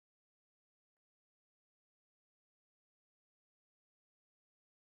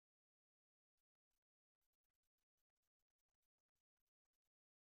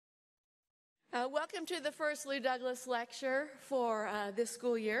Welcome to the first Lou Douglas lecture for this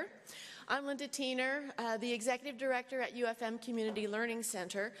school year. I'm Linda Tiener, the Executive Director at UFM Community Learning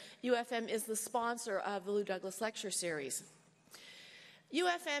Center. UFM is the sponsor of the Lou Douglas Lecture Series.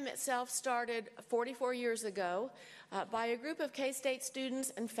 UFM itself started 44 years ago by a group of K-State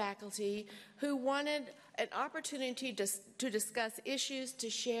students and faculty who wanted an opportunity to discuss issues, to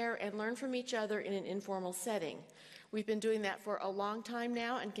share, and learn from each other in an informal setting. We've been doing that for a long time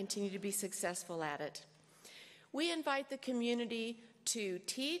now and continue to be successful at it. We invite the community to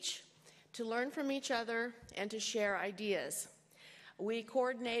teach, to learn from each other, and to share ideas. We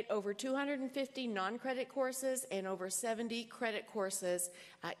coordinate over 250 non-credit courses and over 70 credit courses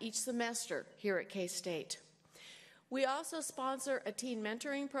each semester here at K-State. We also sponsor a teen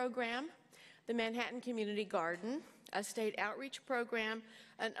mentoring program, the Manhattan Community Garden, a state outreach program,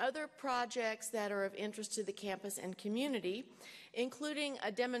 and other projects that are of interest to the campus and community, including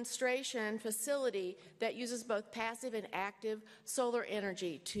a demonstration facility that uses both passive and active solar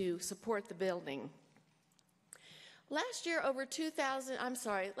energy to support the building. Last year, over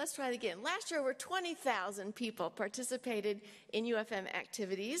 20,000 people participated in UFM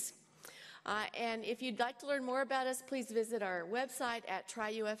activities. And if you'd like to learn more about us, please visit our website at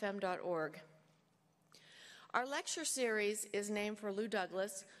tryufm.org. Our lecture series is named for Lou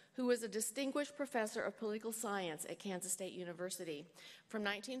Douglas, who was a distinguished professor of political science at Kansas State University from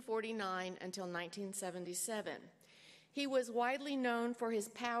 1949 until 1977. He was widely known for his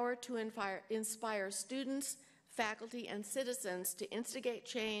power to inspire students, faculty, and citizens to instigate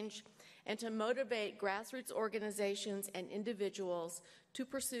change and to motivate grassroots organizations and individuals to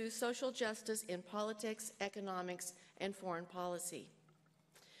pursue social justice in politics, economics, and foreign policy.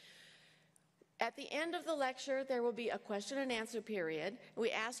 At the end of the lecture, there will be a question and answer period.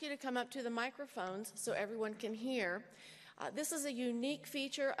 We ask you to come up to the microphones so everyone can hear. This is a unique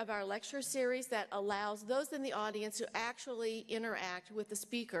feature of our lecture series that allows those in the audience to actually interact with the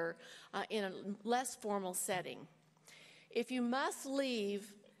speaker in a less formal setting. If you must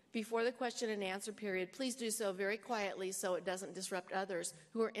leave before the question and answer period, please do so very quietly so it doesn't disrupt others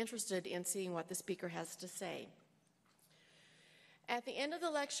who are interested in seeing what the speaker has to say. At the end of the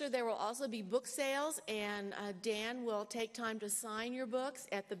lecture, there will also be book sales, and Dan will take time to sign your books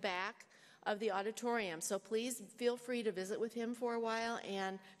at the back of the auditorium. So please feel free to visit with him for a while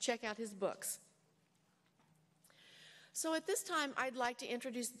and check out his books. So at this time, I'd like to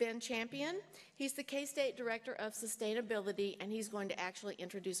introduce Ben Champion. He's the K-State Director of Sustainability, and he's going to actually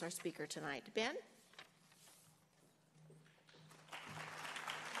introduce our speaker tonight. Ben?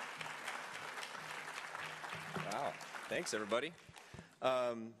 Wow. Thanks, everybody.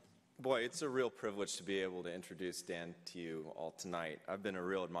 Boy, it's a real privilege to be able to introduce Dan to you all tonight. I've been a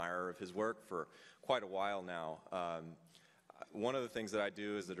real admirer of his work for quite a while now. One of the things that I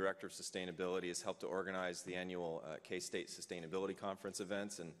do as the Director of Sustainability is help to organize the annual K-State Sustainability Conference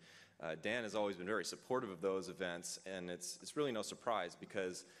events, and Dan has always been very supportive of those events, and it's really no surprise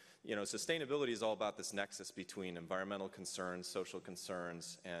because, you know, sustainability is all about this nexus between environmental concerns, social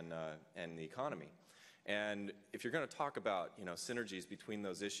concerns, and the economy. And if you're going to talk about, you know, synergies between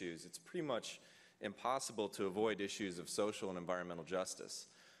those issues, it's pretty much impossible to avoid issues of social and environmental justice.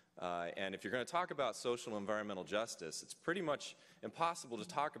 And if you're going to talk about social and environmental justice, it's pretty much impossible to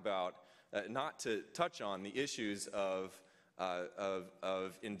talk about, not to touch on the issues of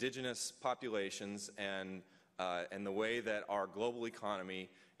indigenous populations and the way that our global economy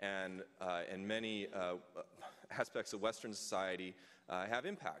and many aspects of Western society have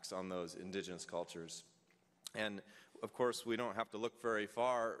impacts on those indigenous cultures. And of course, we don't have to look very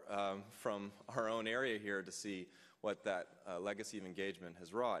far from our own area here to see what that legacy of engagement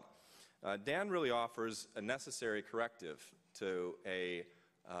has wrought. Dan really offers a necessary corrective to a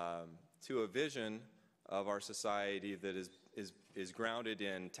vision of our society that is grounded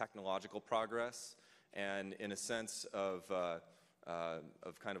in technological progress and in a sense of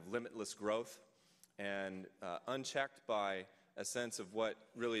kind of limitless growth and unchecked by a sense of what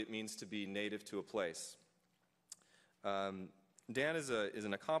really it means to be native to a place. Dan is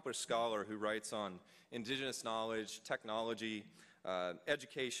an accomplished scholar who writes on indigenous knowledge, technology,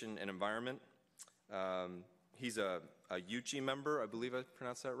 education, and environment. He's a Yuchi member, I believe I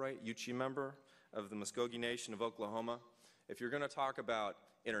pronounced that right, Yuchi member of the Muskogee Nation of Oklahoma. If you're going to talk about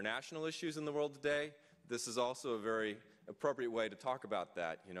international issues in the world today, this is also a very appropriate way to talk about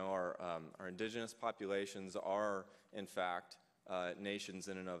that. You know, our indigenous populations are, in fact, nations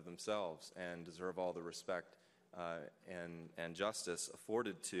in and of themselves and deserve all the respect and justice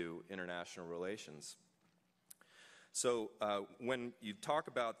afforded to international relations. So when you talk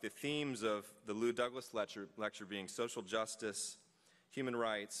about the themes of the Lou Douglas lecture being social justice, human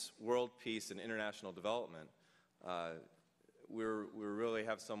rights, world peace, and international development, we really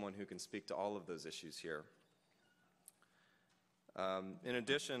have someone who can speak to all of those issues here. In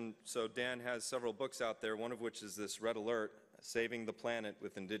addition, so Dan has several books out there, one of which is this Red Alert, Saving the Planet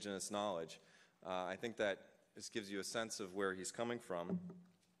with Indigenous Knowledge. I think that this gives you a sense of where he's coming from.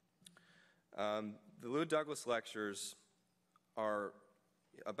 The Lou Douglas lectures are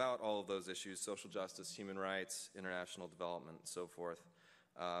about all of those issues, social justice, human rights, international development, and so forth.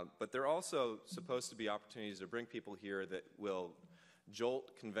 But they're also supposed to be opportunities to bring people here that will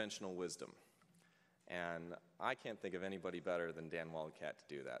jolt conventional wisdom. And I can't think of anybody better than Dan Wildcat to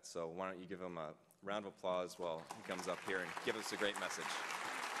do that. So why don't you give him a round of applause while he comes up here and give us a great message.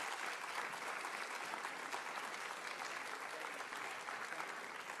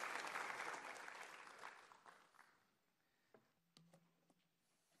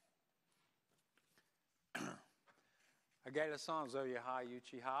 Agaylasan Zoyaha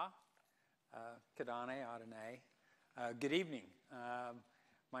Yuchiha, Kadane Adane. Good evening.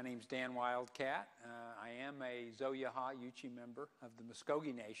 My name's Dan Wildcat. I am a Zoyaha Yuchi member of the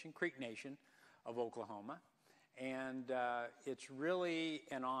Muskogee Nation, Creek Nation of Oklahoma. And it's really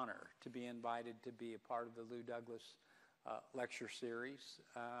an honor to be invited to be a part of the Lou Douglas lecture series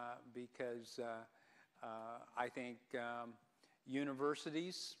because I think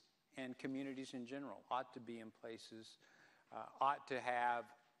universities and communities in general ought to be in places, ought to have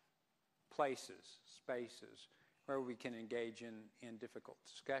places, spaces, where we can engage in difficult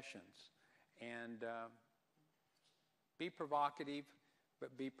discussions and be provocative,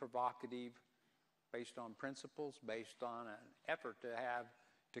 but be provocative based on principles, based on an effort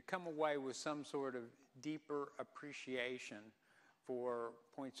to come away with some sort of deeper appreciation for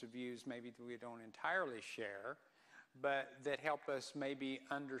points of views maybe that we don't entirely share, but that help us maybe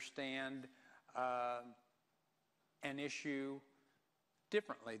understand an issue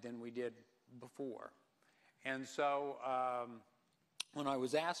differently than we did before. And so when I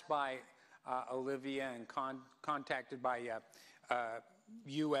was asked by Olivia and contacted by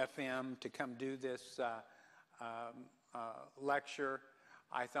UFM to come do this lecture,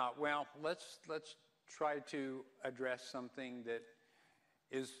 I thought, well, let's try to address something that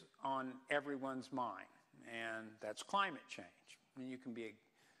is on everyone's mind, and that's climate change. I mean, you can be a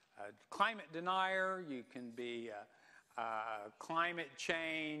climate denier, you can be a climate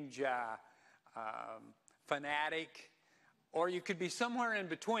change fanatic, or you could be somewhere in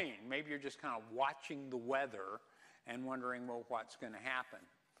between. Maybe you're just kind of watching the weather and wondering, well, what's going to happen?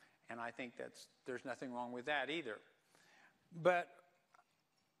 And I think there's nothing wrong with that either. But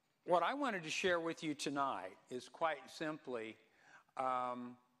what I wanted to share with you tonight is quite simply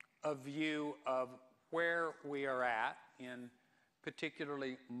a view of where we are at in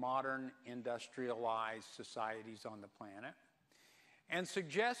particularly modern industrialized societies on the planet, and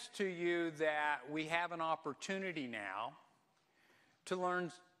suggest to you that we have an opportunity now to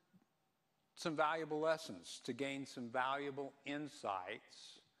learn some valuable lessons, to gain some valuable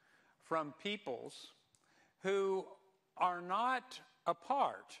insights from peoples who are not a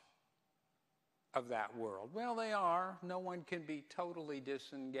part of that world. Well, they are. No one can be totally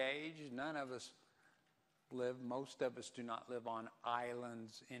disengaged. None of us live, most of us do not live on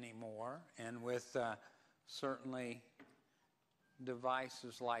islands anymore. And with certainly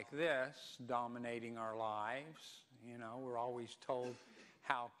devices like this dominating our lives, you know, we're always told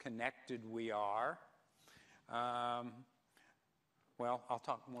how connected we are. Well, I'll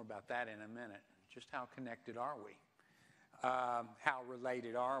talk more about that in a minute. Just how connected are we? How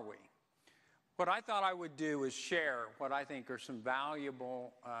related are we? What I thought I would do is share what I think are some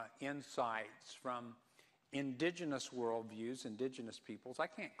valuable insights from indigenous worldviews, indigenous peoples. I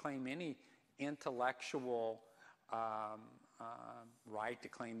can't claim any intellectual right to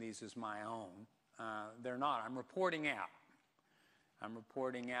claim these as my own. They're not. I'm reporting out. I'm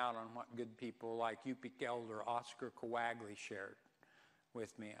reporting out on what good people like Yupik Elder Oscar Coagley shared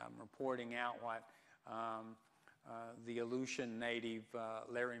with me. I'm reporting out what the Aleutian native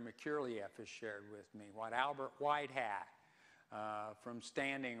Larry McCurlieff has shared with me, what Albert Whitehat from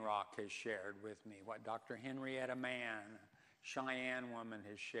Standing Rock has shared with me, what Dr. Henrietta Mann, Cheyenne woman,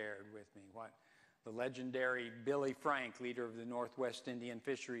 has shared with me, what the legendary Billy Frank, leader of the Northwest Indian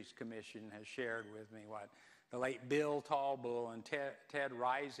Fisheries Commission, has shared with me, what the late Bill Tallbull and Ted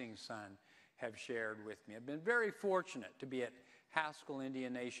Risingson have shared with me. I've been very fortunate to be at Haskell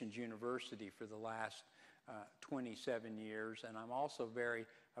Indian Nations University for the last 27 years, and I'm also very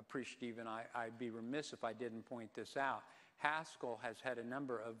appreciative, and I'd be remiss if I didn't point this out. Haskell has had a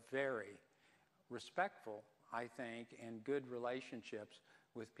number of very respectful, I think, and good relationships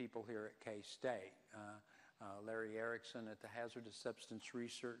with people here at K-State. Larry Erickson at the Hazardous Substance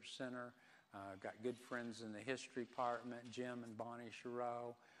Research Center. Got good friends in the history department, Jim and Bonnie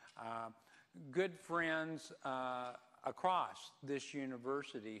Chereau. Good friends across this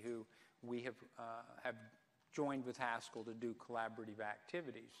university who we have joined with Haskell to do collaborative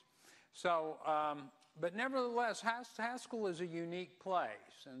activities. So, but nevertheless, Haskell is a unique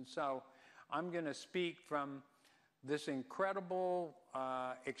place. And so I'm going to speak from this incredible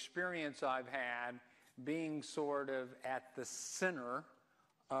experience I've had being sort of at the center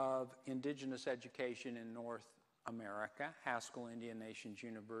of Indigenous education in North America, Haskell Indian Nations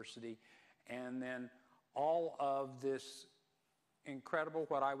University, and then all of this incredible,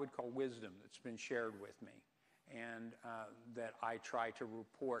 what I would call wisdom that's been shared with me, and that I try to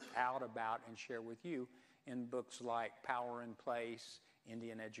report out about and share with you in books like Power in Place,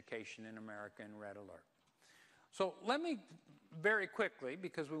 Indian Education in America, and Red Alert. So let me very quickly,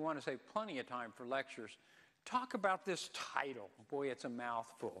 because we want to save plenty of time for lectures, talk about this title. Boy, it's a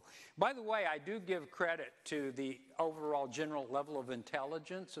mouthful. By the way, I do give credit to the overall general level of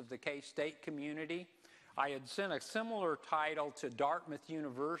intelligence of the K-State community. I had sent a similar title to Dartmouth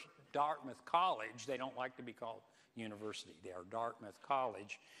College. They don't like to be called university. They are Dartmouth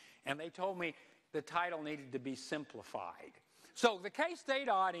College. And they told me the title needed to be simplified. So the K-State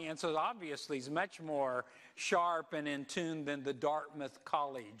audience is obviously much more sharp and in tune than the Dartmouth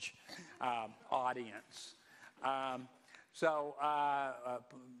College audience.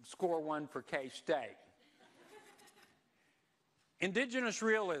 Score one for K-State. Indigenous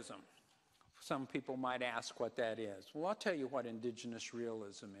realism. Some people might ask what that is. Well, I'll tell you what indigenous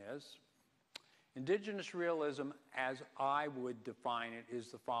realism is. Indigenous realism, as I would define it, is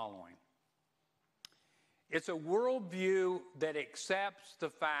the following. It's a worldview that accepts the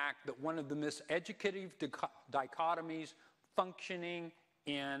fact that one of the miseducative dichotomies functioning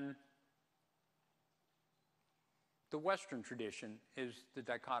in the Western tradition is the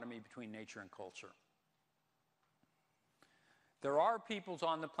dichotomy between nature and culture. There are peoples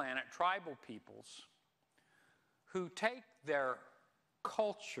on the planet, tribal peoples, who take their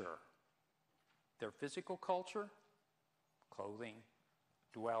culture, their physical culture, clothing,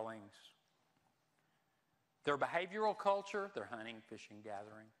 dwellings, their behavioral culture, their hunting, fishing,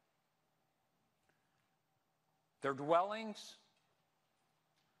 gathering, their dwellings,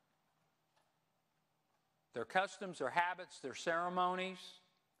 their customs, their habits, their ceremonies,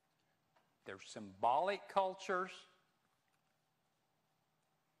 their symbolic cultures.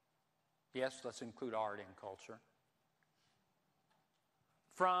 Yes, let's include art in culture.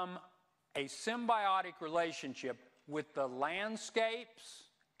 From a symbiotic relationship with the landscapes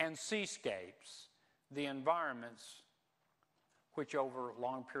and seascapes, the environments which over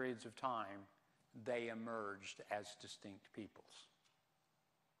long periods of time they emerged as distinct peoples.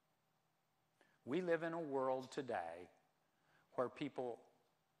 We live in a world today where people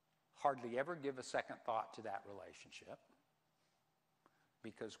hardly ever give a second thought to that relationship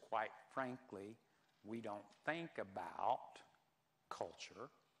because, quite frankly, we don't think about culture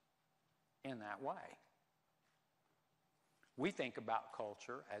in that way. We think about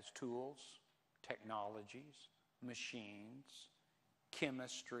culture as tools, technologies, machines,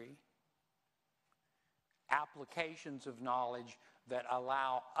 chemistry, applications of knowledge that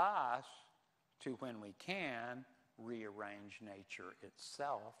allow us to, when we can, rearrange nature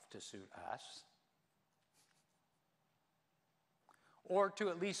itself to suit us, or to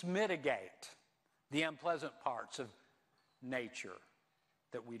at least mitigate the unpleasant parts of nature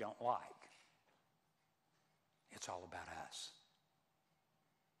that we don't like. It's all about us.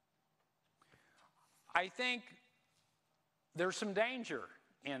 I think there's some danger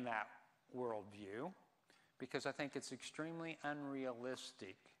in that worldview because I think it's extremely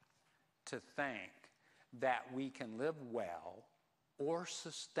unrealistic to think that we can live well or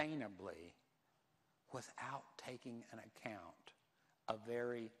sustainably without taking an account, a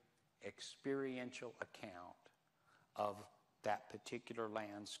very experiential account of that particular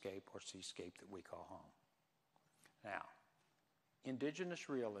landscape or seascape that we call home. Now, indigenous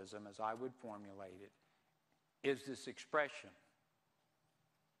realism, as I would formulate it, is this expression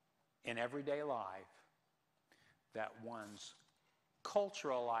in everyday life that one's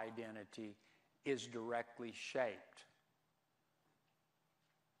cultural identity is directly shaped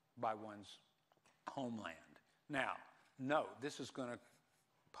by one's homeland. Now, note, this is going to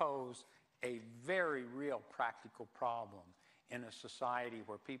pose a very real practical problem in a society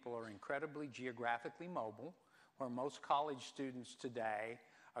where people are incredibly geographically mobile, where most college students today,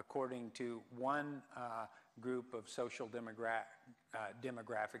 according to one group of social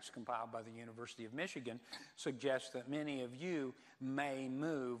demographics compiled by the University of Michigan suggests that many of you may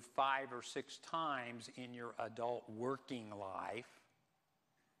move 5 or 6 times in your adult working life.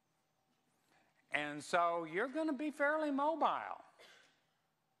 And so you're going to be fairly mobile.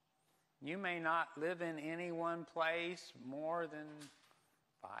 You may not live in any one place more than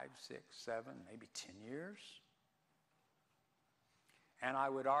 5, 6, 7, maybe 10 years. And I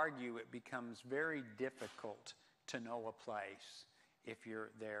would argue it becomes very difficult to know a place if you're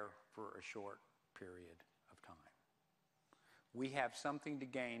there for a short period of time. We have something to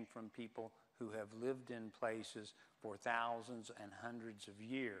gain from people who have lived in places for thousands and hundreds of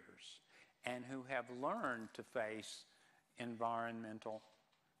years and who have learned to face environmental,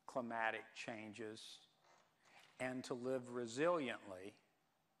 climatic changes and to live resiliently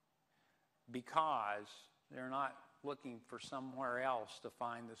because they're not looking for somewhere else to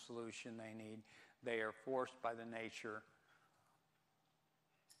find the solution they need. They are forced by the nature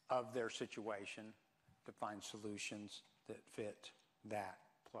of their situation to find solutions that fit that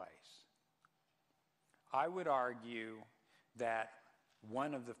place. I would argue that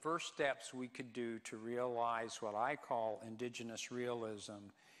one of the first steps we could do to realize what I call indigenous realism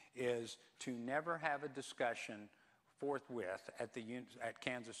is to never have a discussion forthwith at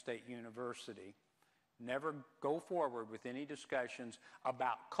Kansas State University. Never go forward with any discussions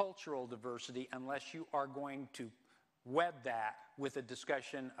about cultural diversity unless you are going to wed that with a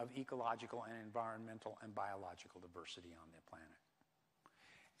discussion of ecological and environmental and biological diversity on the planet.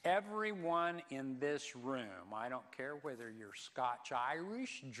 Everyone in this room, I don't care whether you're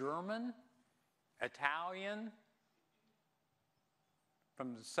Scotch-Irish, German, Italian,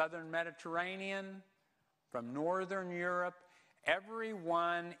 from the southern Mediterranean, from northern Europe,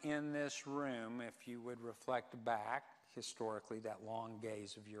 everyone in this room, if you would reflect back historically that long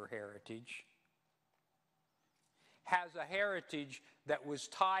gaze of your heritage, has a heritage that was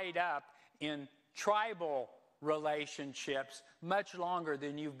tied up in tribal relationships much longer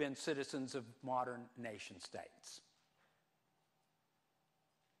than you've been citizens of modern nation states.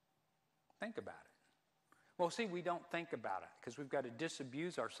 Think about it. Well, see, we don't think about it because we've got to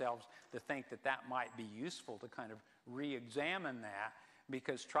disabuse ourselves to think that that might be useful to kind of re-examine that,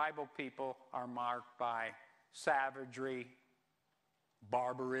 because tribal people are marked by savagery,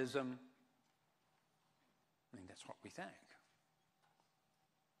 barbarism. I mean, that's what we think.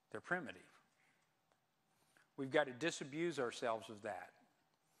 They're primitive. We've got to disabuse ourselves of that.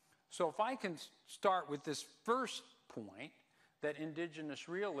 So if I can start with this first point, that indigenous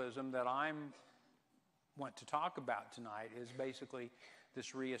realism that I want to talk about tonight is basically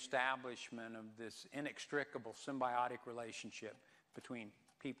this reestablishment of this inextricable symbiotic relationship between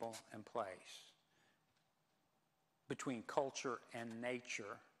people and place, between culture and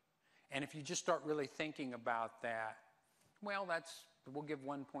nature. And if you just start really thinking about that, well, we'll give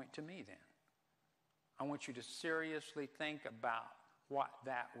one point to me then. I want you to seriously think about what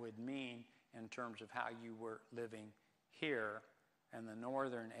that would mean in terms of how you were living here in the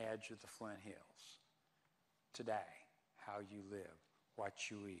northern edge of the Flint Hills today, how you live, what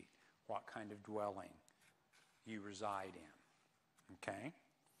you eat, what kind of dwelling you reside in. Okay?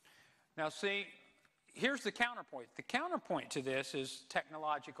 Now see, here's the counterpoint. The counterpoint to this is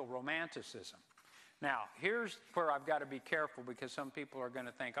technological romanticism. Now, here's where I've got to be careful, because some people are going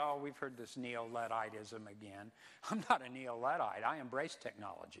to think, oh, we've heard this neo-Ludditism again. I'm not a neo-Luddite. I embrace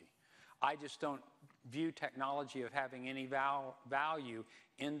technology. I just don't view technology of having any value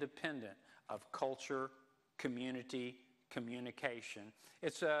independent of culture, community, communication.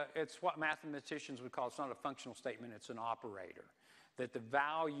 It's what mathematicians would call, it's not a functional statement, it's an operator. That the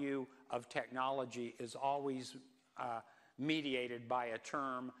value of technology is always mediated by a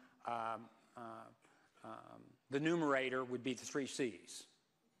term. The numerator would be the 3 C's.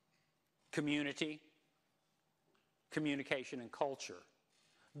 Community, communication, and culture.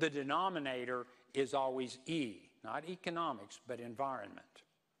 The denominator is always E, not economics, but environment.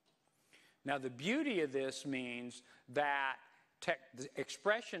 Now, the beauty of this means that the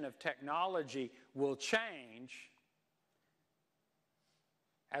expression of technology will change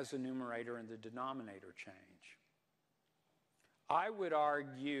as the numerator and the denominator change. I would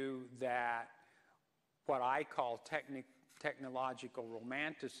argue that what I call technological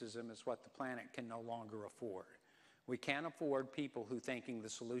romanticism is what the planet can no longer afford. We can't afford people who thinking the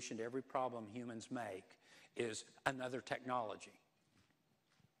solution to every problem humans make is another technology.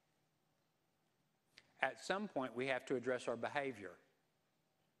 At some point, we have to address our behavior.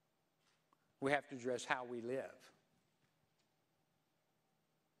 We have to address how we live,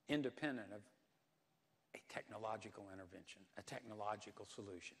 independent of a technological intervention, a technological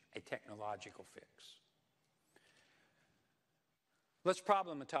solution, a technological fix. Let's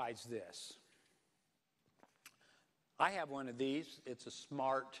problematize this. I have one of these. It's a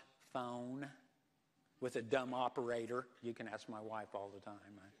smartphone with a dumb operator. You can ask my wife all the time.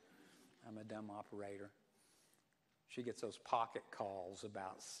 I'm a dumb operator. She gets those pocket calls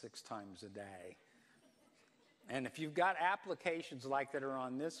about 6 times a day. And if you've got applications like that are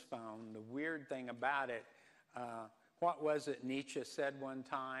on this phone, the weird thing about it, what was it Nietzsche said one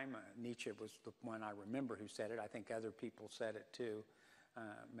time? Nietzsche was the one I remember who said it. I think other people said it too.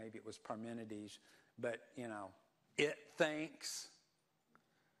 Maybe it was Parmenides. But, you know, it thinks.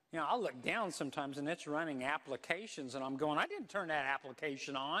 You know, I'll look down sometimes and it's running applications and I'm going, I didn't turn that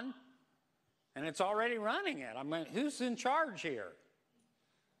application on. And it's already running it. I mean, who's in charge here?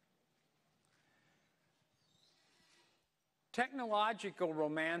 Technological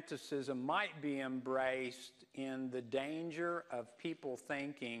romanticism might be embraced in the danger of people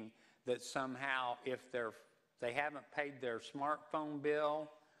thinking that somehow if they haven't paid their smartphone bill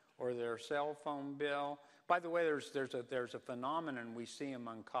or their cell phone bill. By the way, there's a phenomenon we see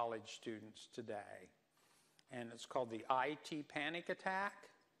among college students today, and it's called the IT panic attack.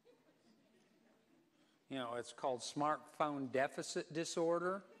 You know, it's called smartphone deficit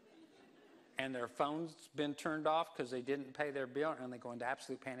disorder. And their phone's been turned off because they didn't pay their bill, and they go into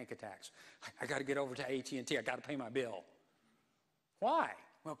absolute panic attacks. I got to get over to AT&T. I got to pay my bill. Why?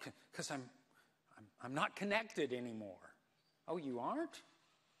 Well, because I'm not connected anymore. Oh, you aren't?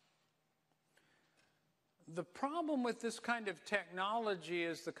 The problem with this kind of technology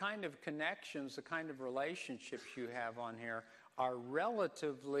is the kind of connections, the kind of relationships you have on here are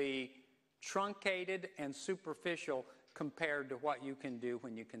relatively truncated and superficial compared to what you can do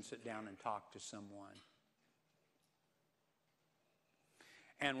when you can sit down and talk to someone.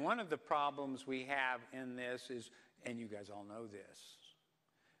 And one of the problems we have in this is, and you guys all know this,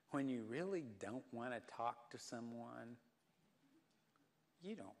 when you really don't want to talk to someone,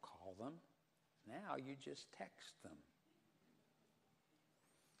 you don't call them. Now you just text them.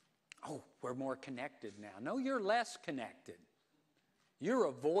 Oh, we're more connected now. No, you're less connected. You're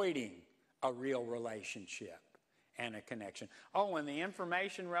avoiding a real relationship and a connection. Oh, and the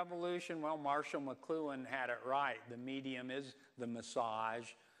information revolution, well, Marshall McLuhan had it right. The medium is the massage,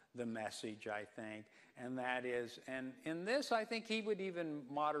 the message, I think. And that is, and in this, I think he would even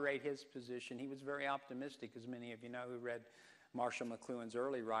moderate his position. He was very optimistic, as many of you know who read Marshall McLuhan's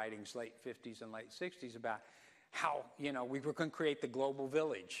early writings, late 50s and late 60s, about how, you know, we were going to create the global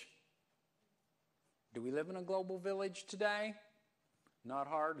village. Do we live in a global village today? Not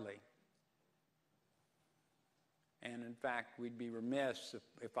hardly. And in fact, we'd be remiss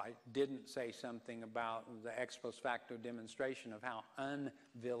if I didn't say something about the ex post facto demonstration of how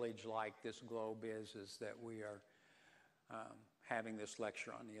un-village-like this globe is that we are having this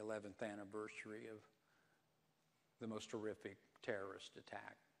lecture on the 11th anniversary of the most horrific terrorist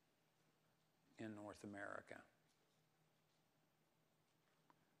attack in North America.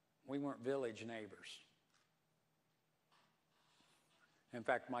 We weren't village neighbors. In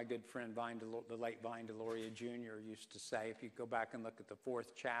fact, my good friend, the late Vine Deloria Jr. used to say, if you go back and look at the 4th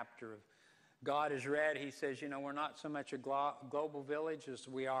chapter of God is Red, he says, you know, we're not so much a global village as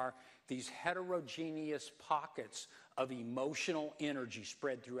we are these heterogeneous pockets of emotional energy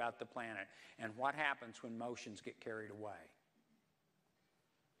spread throughout the planet. And what happens when emotions get carried away?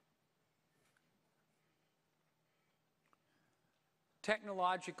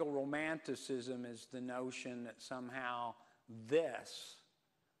 Technological romanticism is the notion that somehow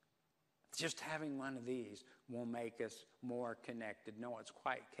just having one of these will make us more connected. No, it's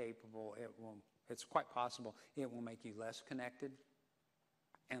quite capable. It's quite possible it will make you less connected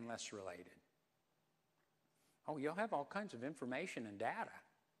and less related. Oh, you'll have all kinds of information and data.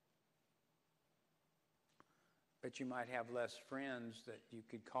 But you might have less friends that you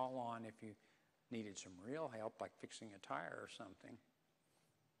could call on if you needed some real help, like fixing a tire or something.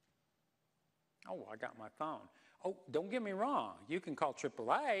 Oh, I got my phone. Oh, don't get me wrong. You can call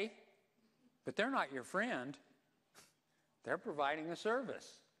AAA, but they're not your friend. They're providing a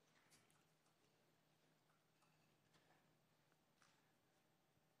service.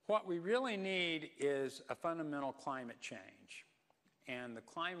 What we really need is a fundamental climate change. And the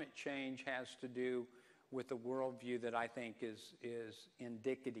climate change has to do with a worldview that I think is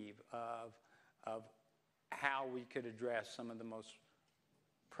indicative of how we could address some of the most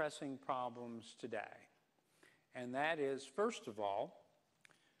pressing problems today. And that is, first of all,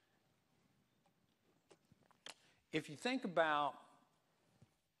 if you think about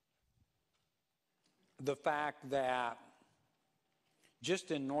the fact that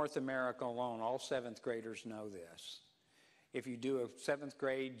just in North America alone, all 7th graders know this, if you do a 7th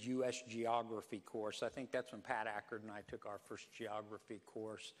grade U.S. geography course, I think that's when Pat Ackard and I took our first geography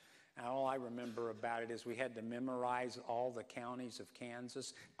course. And all I remember about it is we had to memorize all the counties of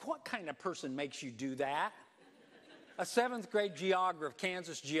Kansas. What kind of person makes you do that? A 7th grade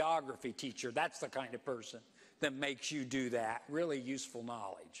Kansas geography teacher, that's the kind of person that makes you do that. Really useful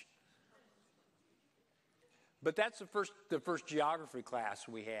knowledge. But that's the first geography class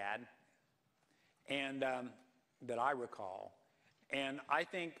we had, and that I recall. And I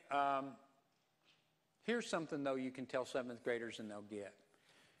think here's something, though, you can tell 7th graders and they'll get.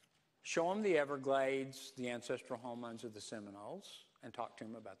 Show them the Everglades, the ancestral homelands of the Seminoles, and talk to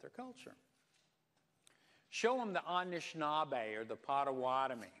them about their culture. Show them the Anishinaabe or the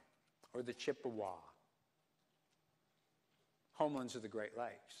Potawatomi or the Chippewa, homelands of the Great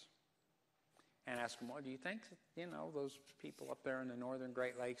Lakes. And ask them, well, do you think, those people up there in the northern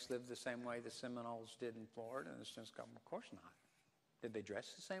Great Lakes live the same way the Seminoles did in Florida? And the students go, of course not. Did they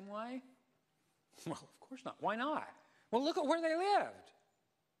dress the same way? Well, of course not. Why not? Well, look at where they lived.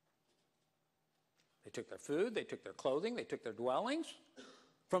 They took their food, they took their clothing, they took their dwellings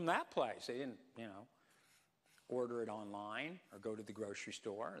from that place. They didn't, order it online or go to the grocery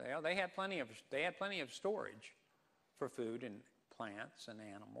store. They had plenty of storage for food and plants and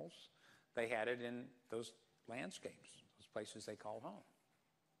animals. They had it in those landscapes, those places they called home.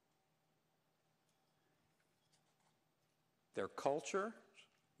 Their cultures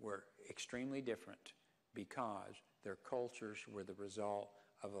were extremely different because their cultures were the result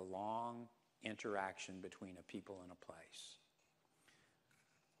of a long interaction between a people and a place.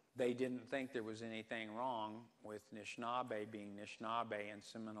 They didn't think there was anything wrong with Anishinaabe being Anishinaabe and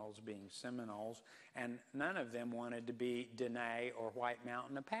Seminoles being Seminoles, and none of them wanted to be Dene or White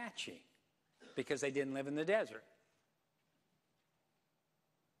Mountain Apache because they didn't live in the desert.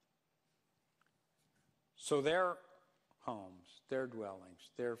 So their homes, their dwellings,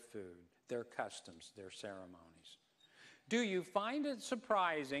 their food, their customs, their ceremonies. Do you find it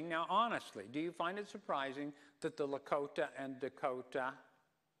surprising, now honestly, do you find it surprising that the Lakota and Dakota,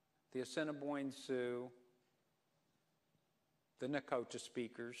 the Assiniboine Sioux, the Nakota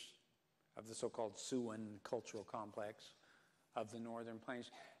speakers of the so-called Siouan cultural complex of the Northern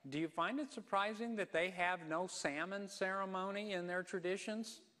Plains, do you find it surprising that they have no salmon ceremony in their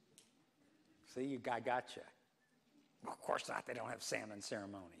traditions? See, I got you. Of course not, they don't have salmon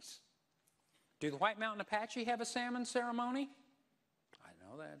ceremonies. Do the White Mountain Apache have a salmon ceremony? I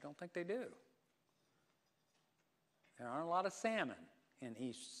know that. I don't think they do. There aren't a lot of salmon in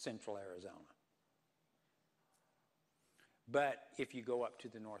east central Arizona. But if you go up to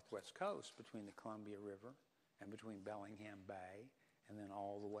the northwest coast between the Columbia River and between Bellingham Bay and then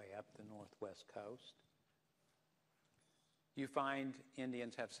all the way up the northwest coast, you find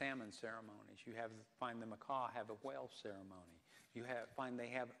Indians have salmon ceremonies. You find the Makah have a whale ceremony. You find they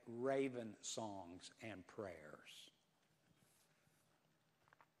have raven songs and prayers.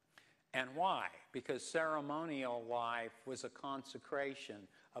 And why? Because ceremonial life was a consecration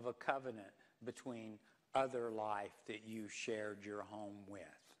of a covenant between other life that you shared your home with.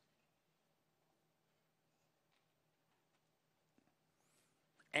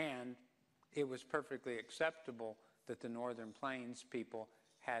 And it was perfectly acceptable that the Northern Plains people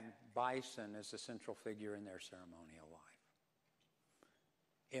had bison as a central figure in their ceremonial life.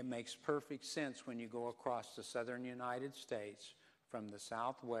 It makes perfect sense when you go across the southern United States from the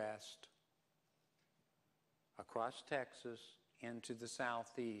southwest, across Texas, into the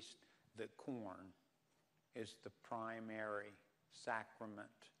southeast, that corn is the primary sacrament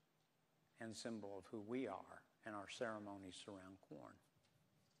and symbol of who we are, and our ceremonies surround corn.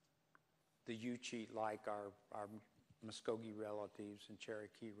 The Ute, like our Muskogee relatives and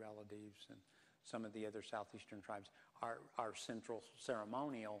Cherokee relatives and some of the other southeastern tribes, our central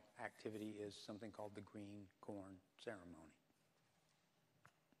ceremonial activity is something called the green corn ceremony.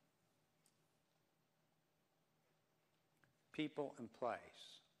 People and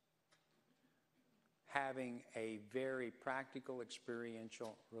place. Having a very practical,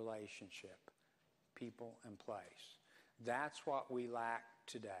 experiential relationship. People and place. That's what we lack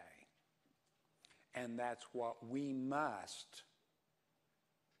today. And that's what we must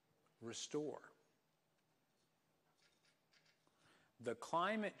restore. The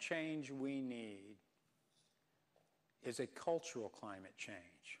climate change we need is a cultural climate change.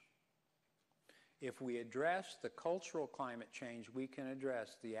 If we address the cultural climate change, we can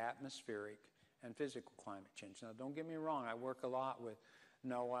address the atmospheric and physical climate change. Now, don't get me wrong, I work a lot with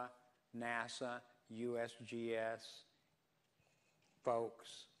NOAA, NASA, USGS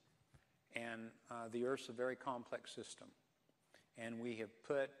folks, and the Earth's a very complex system. And we have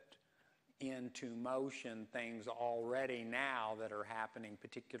put into motion things already now that are happening,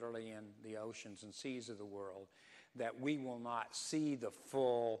 particularly in the oceans and seas of the world, that we will not see the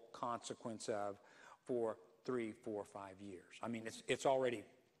full consequence of for 3, 4, 5 years. I mean, it's already,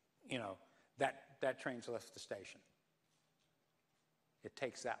 you know, that train's left the station. It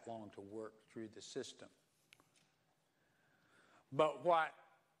takes that long to work through the system. But what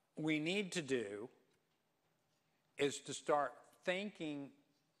we need to do is to start thinking,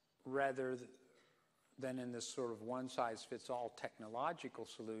 rather than in this sort of one-size-fits-all technological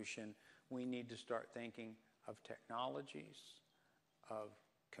solution, we need to start thinking of technologies, of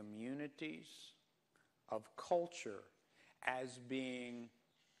communities, of culture as being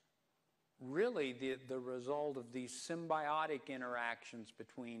really the result of these symbiotic interactions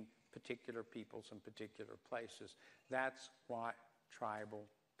between particular peoples and particular places. That's what tribal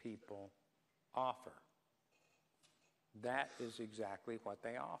people offer. That is exactly what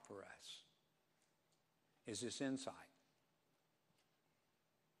they offer us, is this insight.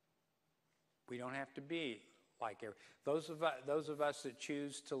 We don't have to be like those of us that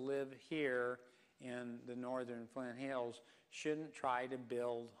choose to live here in the northern Flint Hills shouldn't try to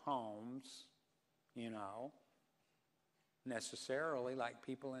build homes, you know, necessarily like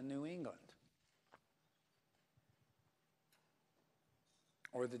people in New England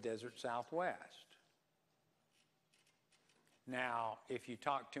or the desert Southwest. Now, if you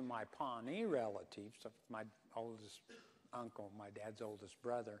talk to my Pawnee relatives, my oldest uncle, my dad's oldest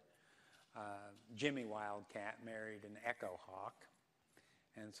brother, Jimmy Wildcat, married an Echo Hawk.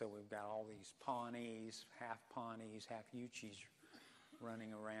 And so we've got all these Pawnees, half Uchis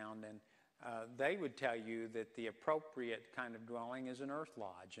running around. And they would tell you that the appropriate kind of dwelling is an earth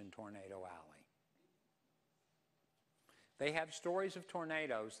lodge in Tornado Alley. They have stories of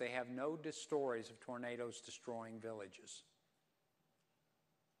tornadoes. They have no stories of tornadoes destroying villages.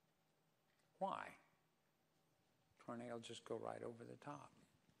 Why? Tornado will just go right over the top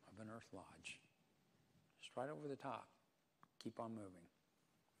of an earth lodge. Just right over the top. Keep on moving.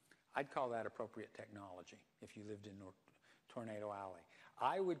 I'd call that appropriate technology if you lived in Tornado Alley.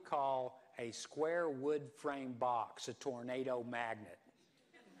 I would call a square wood frame box a tornado magnet.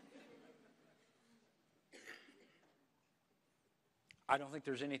 I don't think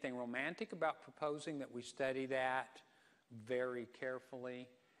there's anything romantic about proposing that we study that very carefully.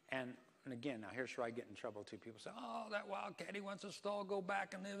 And again, now here's where I get in trouble too. People say, oh, that Wildcat, he wants us to all go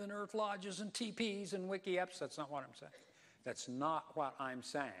back and live in earth lodges and teepees and wiki-ups. That's not what I'm saying. That's not what I'm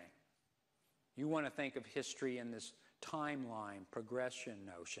saying. You want to think of history in this timeline, progression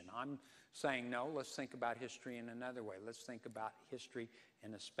notion. I'm saying, no, let's think about history in another way. Let's think about history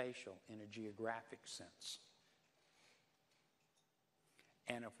in a spatial, in a geographic sense.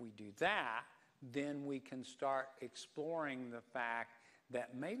 And if we do that, then we can start exploring the fact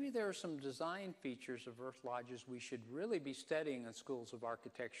that maybe there are some design features of earth lodges we should really be studying in schools of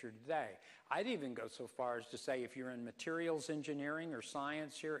architecture today. I'd even go so far as to say if you're in materials engineering or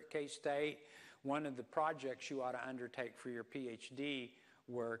science here at K-State, one of the projects you ought to undertake for your PhD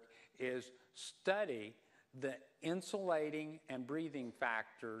work is study the insulating and breathing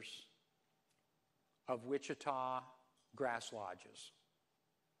factors of Wichita grass lodges.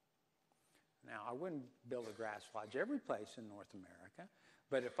 Now, I wouldn't build a grass lodge every place in North America,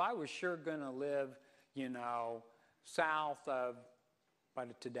 but if I was sure going to live, you know, south of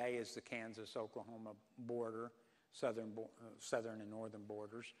what today is the Kansas-Oklahoma border, southern and northern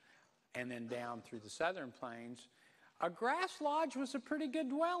borders, and then down through the southern plains, a grass lodge was a pretty good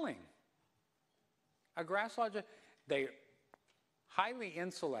dwelling. A grass lodge, they're highly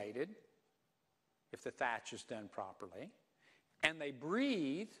insulated if the thatch is done properly, and they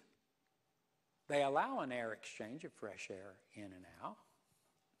breathe. They allow an air exchange of fresh air in and out.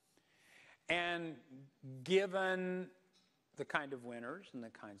 And given the kind of winters and the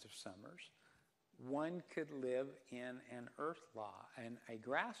kinds of summers, one could live in an earth lodge and a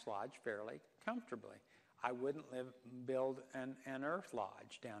grass lodge fairly comfortably. I wouldn't build an earth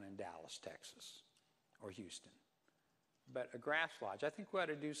lodge down in Dallas, Texas, or Houston, but a grass lodge. I think we ought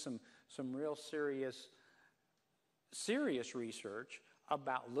to do some real serious research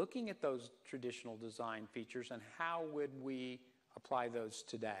about looking at those traditional design features and how would we apply those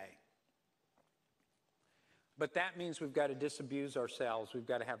today. But that means we've got to disabuse ourselves. We've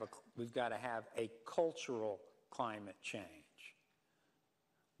got to have a cultural climate change.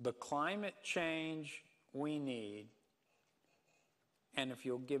 The climate change we need, and if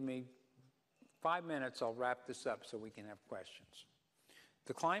you'll give me 5 minutes, I'll wrap this up so we can have questions.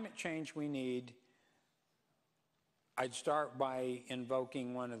 The climate change we need, I'd start by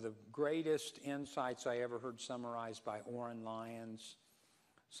invoking one of the greatest insights I ever heard summarized by Oren Lyons,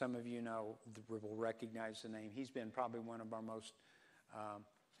 Some of you know, will recognize the name. He's been probably one of our most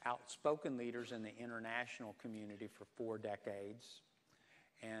outspoken leaders in the international community for 4 decades.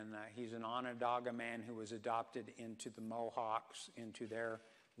 And he's an Onondaga man who was adopted into the Mohawks, into their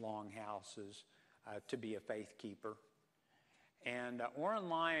longhouses, to be a faith keeper. And Orrin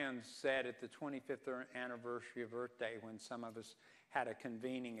Lyons said at the 25th anniversary of Earth Day, when some of us had a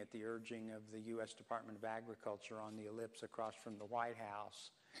convening at the urging of the U.S. Department of Agriculture on the ellipse across from the White House,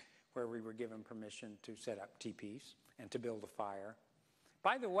 where we were given permission to set up teepees and to build a fire.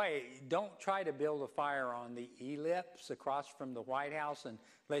 By the way, don't try to build a fire on the ellipse across from the White House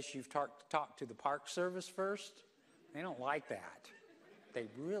unless you've talked to the Park Service first. They don't like that. They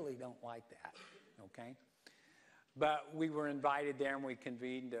really don't like that, okay? But we were invited there and we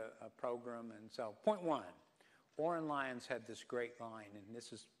convened a program. And so, point one, Orrin Lyons had this great line, and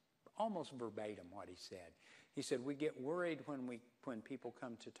this is almost verbatim what he said. He said, we get worried when people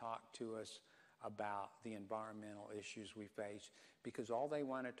come to talk to us about the environmental issues we face because all they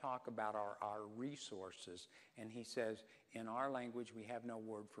want to talk about are our resources. And he says, in our language, we have no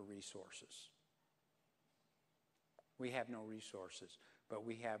word for resources. We have no resources, but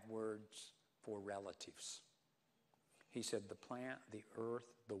we have words for relatives. He said the plant, the earth,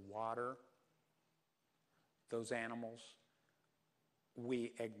 the water, those animals,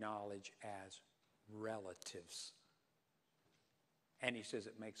 we acknowledge as relatives. And he says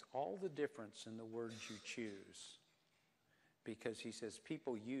it makes all the difference in the words you choose because he says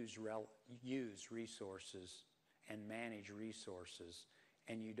people use resources and manage resources,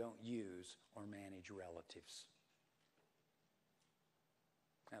 and you don't use or manage relatives.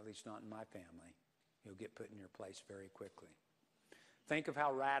 At least not in my family. You'll get put in your place very quickly. Think of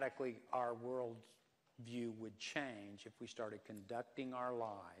how radically our world view would change if we started conducting our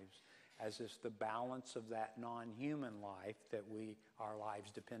lives as if the balance of that non-human life that our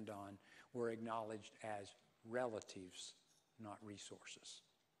lives depend on were acknowledged as relatives, not resources.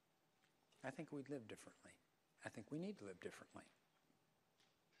 I think we'd live differently. I think we need to live differently.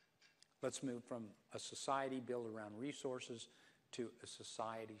 Let's move from a society built around resources to a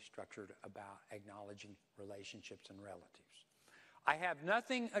society structured about acknowledging relationships and relatives. I have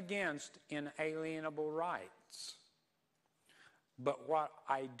nothing against inalienable rights. But what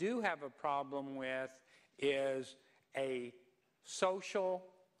I do have a problem with is a social,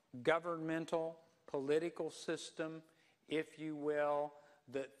 governmental, political system, if you will,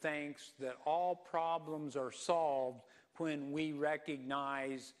 that thinks that all problems are solved when we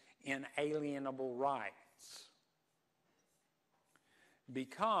recognize inalienable rights.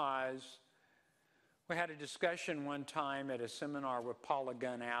 Because we had a discussion one time at a seminar with Paula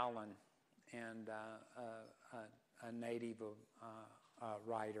Gunn Allen and a native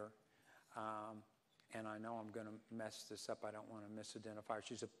writer, and I know I'm going to mess this up. I don't want to misidentify her.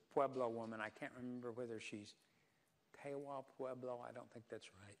 She's a Pueblo woman. I can't remember whether she's Tewa Pueblo. I don't think that's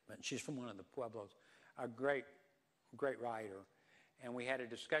right, but she's from one of the Pueblos. A great writer. And we had a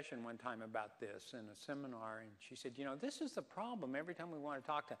discussion one time about this in a seminar, and she said, you know, this is the problem every time we want to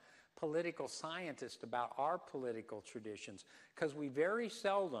talk to political scientists about our political traditions, because we very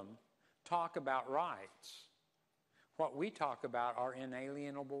seldom talk about rights. What we talk about are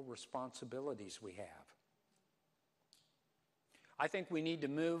inalienable responsibilities we have. I think we need to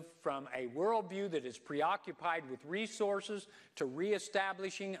move from a worldview that is preoccupied with resources to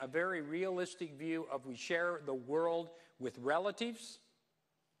reestablishing a very realistic view of we share the world with relatives,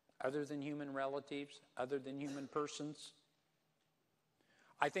 other than human relatives, other than human persons.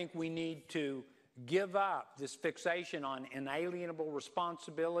 I think we need to give up this fixation on inalienable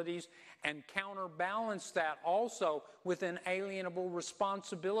responsibilities and counterbalance that also with inalienable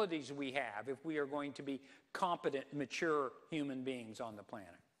responsibilities we have if we are going to be competent, mature human beings on the planet.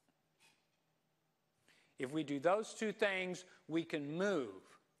 If we do those two things, we can move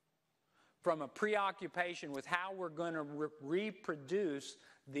from a preoccupation with how we're going to reproduce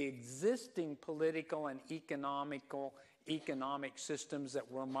the existing political and economic systems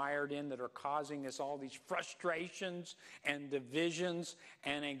that we're mired in that are causing us all these frustrations and divisions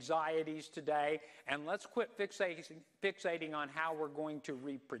and anxieties today. And let's quit fixating on how we're going to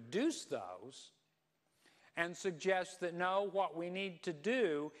reproduce those and suggest that no, what we need to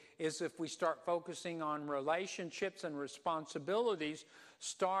do is if we start focusing on relationships and responsibilities,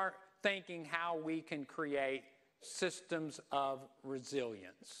 start thinking how we can create systems of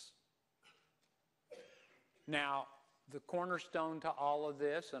resilience. Now, the cornerstone to all of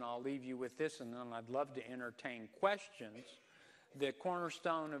this, and I'll leave you with this, and then I'd love to entertain questions. The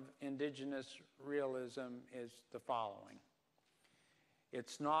cornerstone of Indigenous realism is the following.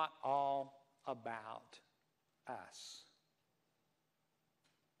 It's not all about us.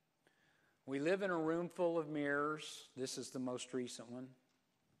 We live in a room full of mirrors. This is the most recent one.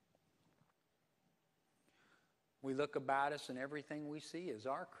 We look about us and everything we see is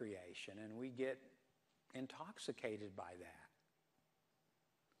our creation, and we get intoxicated by that.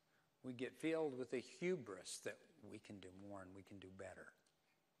 We get filled with a hubris that we can do more and we can do better.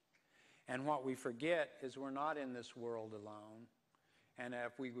 And what we forget is we're not in this world alone. And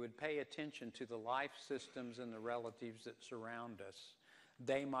if we would pay attention to the life systems and the relatives that surround us,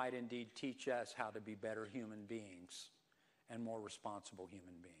 they might indeed teach us how to be better human beings and more responsible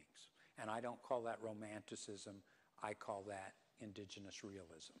human beings. And I don't call that Romanticism. I call that Indigenous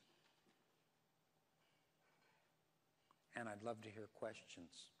Realism. And I'd love to hear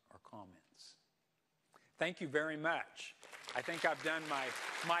questions or comments. Thank you very much. I think I've done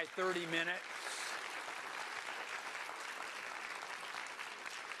my 30 minutes.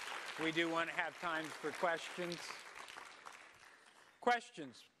 We do want to have time for questions.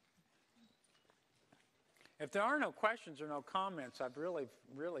 Questions? If there are no questions or no comments, I've really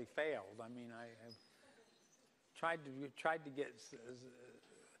failed. I mean, I've tried to get.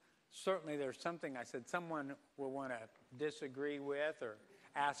 Certainly, there's something I said someone will want to disagree with or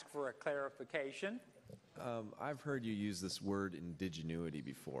ask for a clarification. I've heard you use this word indigenuity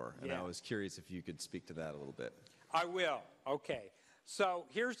before, and I was curious if you could speak to that a little bit. I will. Okay. So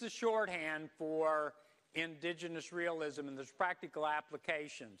here's the shorthand for indigenous realism, and there's practical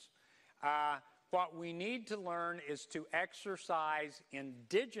applications. What we need to learn is to exercise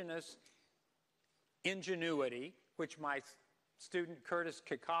indigenous ingenuity, which my student Curtis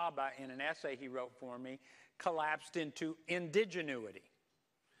Kikaba, in an essay he wrote for me, collapsed into indigenuity.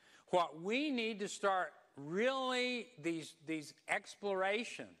 What we need to start really these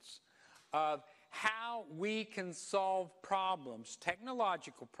explorations of how we can solve problems,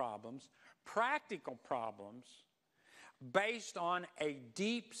 technological problems, practical problems, based on a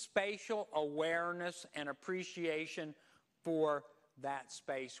deep spatial awareness and appreciation for that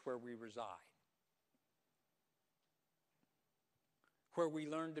space where we reside. Where we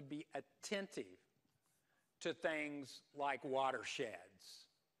learn to be attentive to things like watersheds.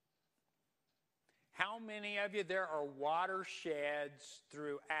 How many of you, there are watersheds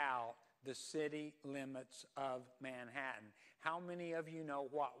throughout the city limits of Manhattan? How many of you know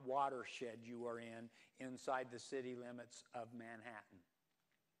what watershed you are in inside the city limits of Manhattan?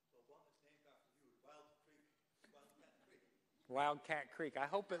 The one that's named after you, Wildcat Wildcat Creek. Creek. I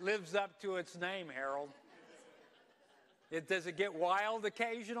hope it lives up to its name, Harold. Does it get wild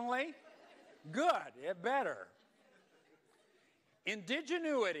occasionally? Good, it better.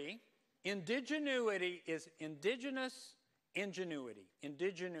 Indigenuity is indigenous ingenuity.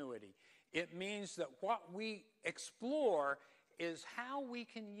 Indigenuity. It means that what we explore is how we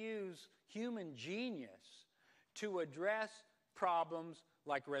can use human genius to address problems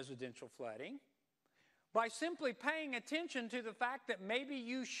like residential flooding by simply paying attention to the fact that maybe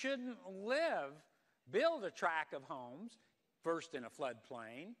you shouldn't build a tract of homes, first in a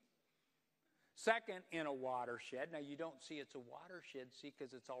floodplain, second in a watershed. Now you don't see it's a watershed, see,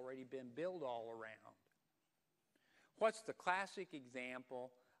 because it's already been built all around. What's the classic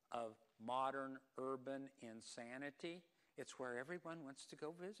example of modern urban insanity? It's where everyone wants to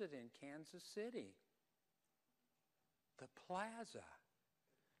go visit in Kansas City. The plaza.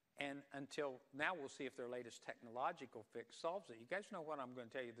 And until now, we'll see if their latest technological fix solves it. You guys know what I'm going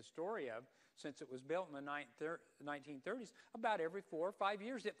to tell you the story of. Since it was built in the 1930s, about every 4 or 5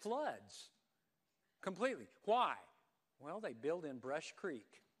 years, it floods completely. Why? Well, they build in Brush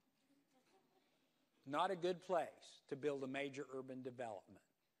Creek. Not a good place to build a major urban development.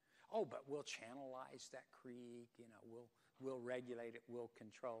 Oh, but we'll channelize that creek, you know, we'll regulate it, we'll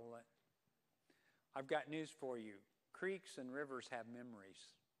control it. I've got news for you. Creeks and rivers have memories.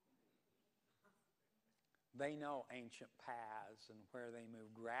 They know ancient paths and where they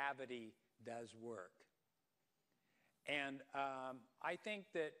move. Gravity does work. And I think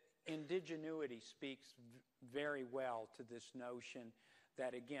that indigenuity speaks very well to this notion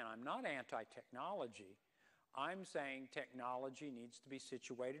that, again, I'm not anti-technology. I'm saying technology needs to be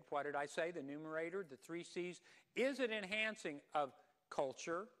situated. What did I say? The numerator, the 3 C's. Is it enhancing of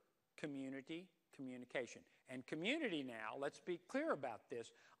culture, community, communication? And community now, let's be clear about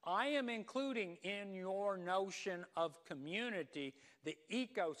this. I am including in your notion of community the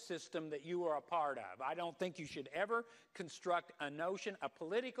ecosystem that you are a part of. I don't think you should ever construct a notion, a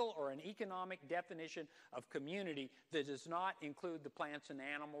political or an economic definition of community that does not include the plants and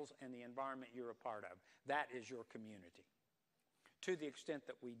animals and the environment you're a part of. That is your community. To the extent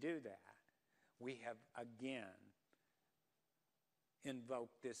that we do that, we have again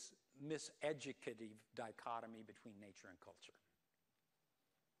invoked this miseducative dichotomy between nature and culture.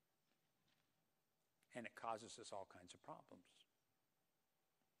 and it causes us all kinds of problems.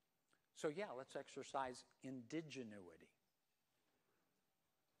 So yeah, let's exercise indigenuity.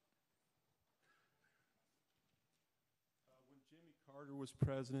 When Jimmy Carter was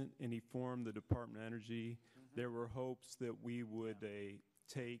president and he formed the Department of Energy, there were hopes that we would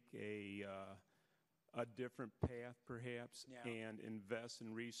take a different path, perhaps, and invest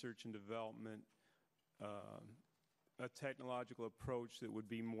in research and development, a technological approach that would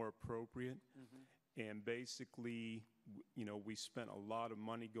be more appropriate. And basically, you know, we spent a lot of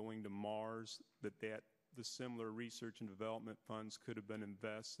money going to Mars, that the similar research and development funds could have been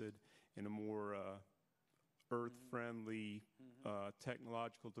invested in a more Earth-friendly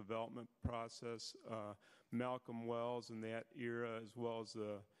technological development process. Malcolm Wells in that era, as well as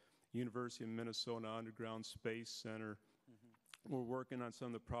the University of Minnesota Underground Space Center, were working on some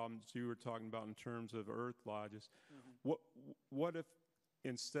of the problems you were talking about in terms of Earth lodges. What if,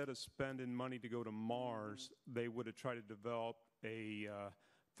 instead of spending money to go to Mars, they would have tried to develop a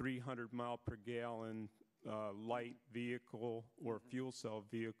 300 mile per gallon light vehicle or fuel cell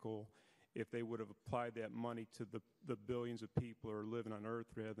vehicle, if they would have applied that money to the billions of people who are living on Earth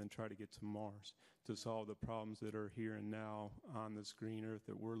rather than try to get to Mars to solve the problems that are here and now on this green Earth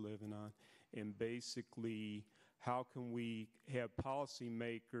that we're living on. And basically, how can we have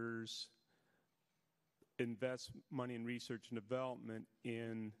policymakers invest money in research and development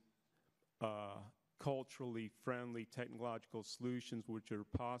in culturally friendly technological solutions which are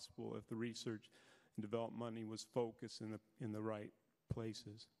possible if the research and development money was focused in the right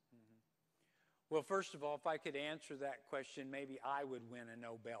places? Well, first of all, if I could answer that question, maybe I would win a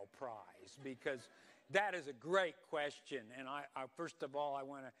Nobel Prize, because that is a great question. And I first of all, I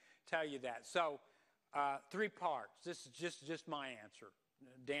want to tell you that. So 3 parts. This is just my answer,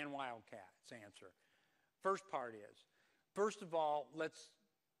 Dan Wildcat's answer. First part is, first of all, let's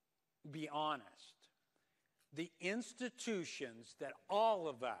be honest. The institutions that all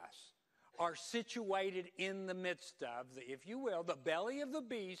of us are situated in the midst of, if you will, the belly of the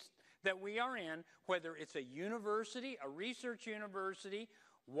beast that we are in, whether it's a university, a research university,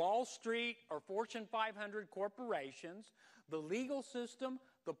 Wall Street, or Fortune 500 corporations, the legal system,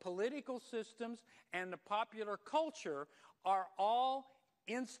 the political systems, and the popular culture are all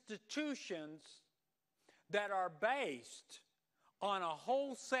institutions that are based on a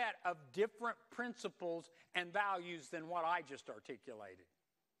whole set of different principles and values than what I just articulated.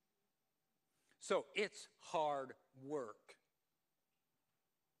 So it's hard work.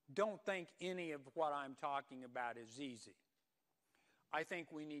 Don't think any of what I'm talking about is easy. I think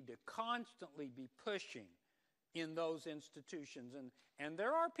we need to constantly be pushing in those institutions. And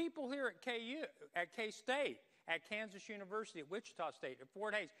there are people here at KU, at K-State, at Kansas University, at Wichita State, at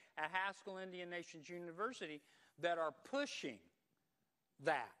Fort Hays, at Haskell Indian Nations University that are pushing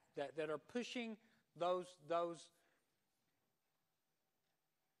that are pushing those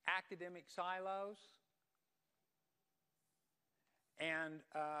academic silos. And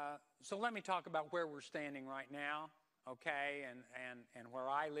so let me talk about where we're standing right now, okay, and where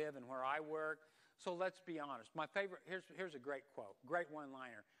I live and where I work. So let's be honest. My favorite, here's a great quote, great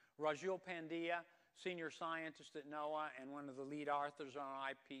one-liner. Rajul Pandya, senior scientist at NOAA and one of the lead authors on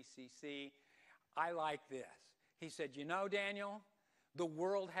IPCC, I like this. He said, you know, Daniel, the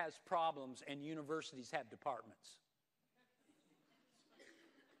world has problems and universities have departments.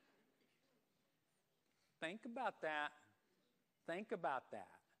 Think about that. Think about that.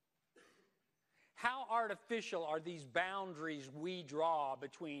 How artificial are these boundaries we draw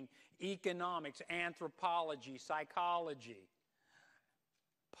between economics, anthropology, psychology,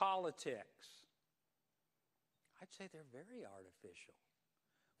 politics? I'd say they're very artificial.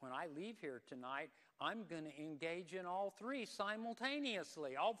 When I leave here tonight, I'm going to engage in all 3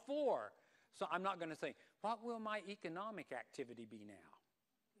 simultaneously, all 4. So I'm not going to say, what will my economic activity be now?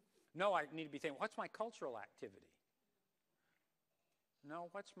 No, I need to be thinking, what's my cultural activity? No,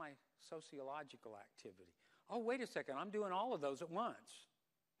 what's my sociological activity? Oh, wait a second, I'm doing all of those at once.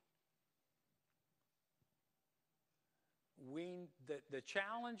 The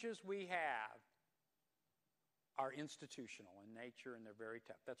challenges we have are institutional in nature, and they're very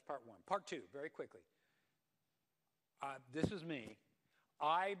tough. That's part 1. Part 2, very quickly. This is me.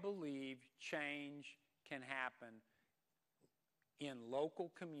 I believe change can happen in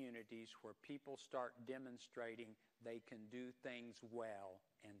local communities where people start demonstrating they can do things well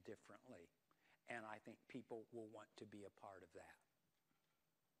and differently. And I think people will want to be a part of that.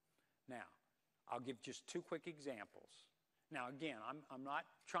 Now, I'll give just 2 quick examples. Now, again, I'm not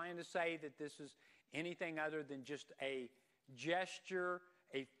trying to say that this is anything other than just a gesture,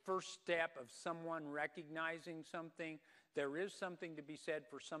 a first step of someone recognizing something There is something to be said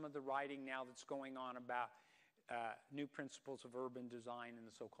for some of the writing now that's going on about new principles of urban design and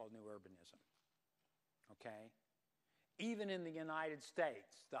the so-called new urbanism. Okay? Even in the United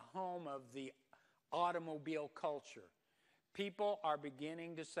States, the home of the automobile culture, people are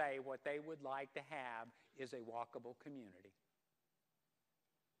beginning to say what they would like to have is a walkable community.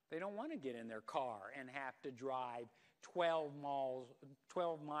 They don't want to get in their car and have to drive 12 miles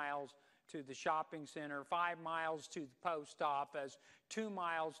to the shopping center, 5 miles to the post office, 2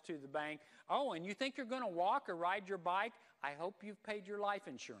 miles to the bank. Oh, and you think you're going to walk or ride your bike? I hope you've paid your life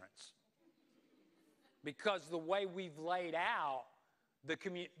insurance. Because the way we've laid out the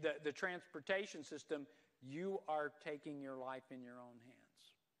transportation system, you are taking your life in your own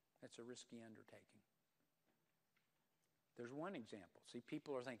hands. That's a risky undertaking. There's one example. See,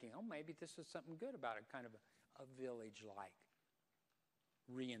 people are thinking, oh, maybe this is something good about it, kind of a village-like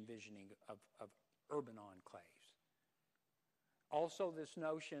re-envisioning of urban enclaves. Also, this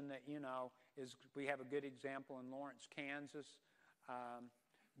notion that, we have a good example in Lawrence, Kansas.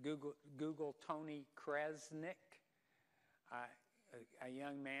 Google Tony Kresnik, a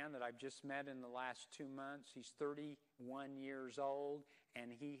young man that I've just met in the last 2 months. He's 31 years old,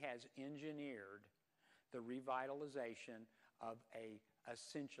 and he has engineered the revitalization of a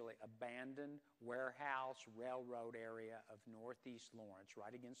essentially abandoned warehouse railroad area of northeast Lawrence,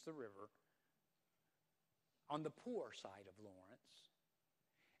 right against the river, on the poor side of Lawrence.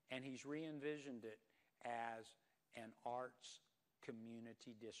 And he's re-envisioned it as an arts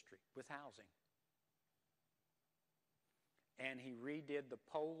community district with housing. And he redid the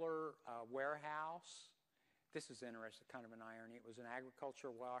Polar warehouse. This is interesting, kind of an irony. It was an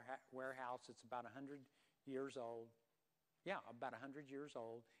agricultural warehouse. It's about 100 years old. Yeah, about 100 years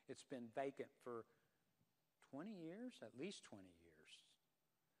old. It's been vacant for 20 years, at least 20 years.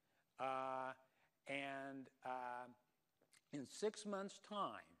 And in 6 months'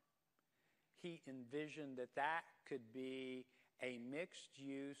 time, he envisioned that could be a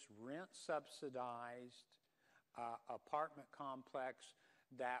mixed-use, rent-subsidized apartment complex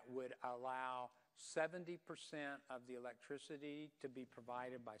that would allow 70% of the electricity to be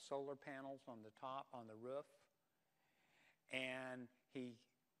provided by solar panels on the top, on the roof. And he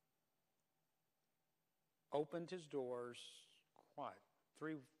opened his doors,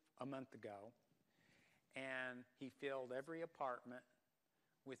 a month ago, and he filled every apartment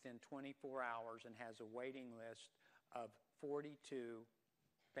within 24 hours and has a waiting list of 42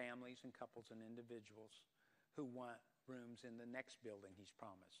 families and couples and individuals who want rooms in the next building he's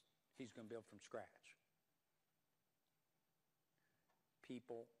promised. He's going to build from scratch.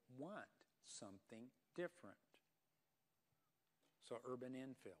 People want something different. So urban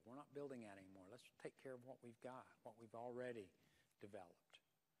infill. We're not building that anymore. Let's take care of what we've got, what we've already developed.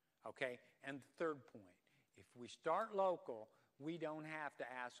 Okay? And the third point, if we start local, we don't have to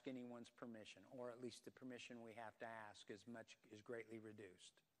ask anyone's permission, or at least the permission we have to ask is greatly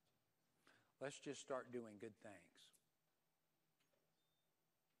reduced. Let's just start doing good things.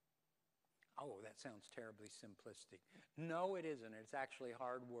 Oh, that sounds terribly simplistic. No, it isn't. It's actually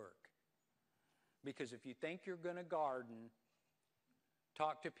hard work. Because if you think you're going to garden,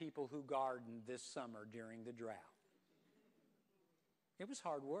 talk to people who gardened this summer during the drought. It was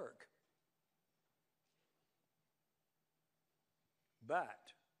hard work.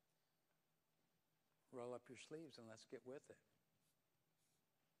 But roll up your sleeves and let's get with it.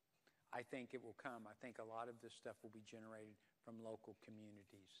 I think it will come. I think a lot of this stuff will be generated from local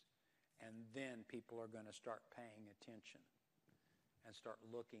communities. And then people are going to start paying attention and start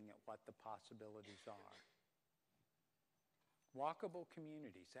looking at what the possibilities are. Walkable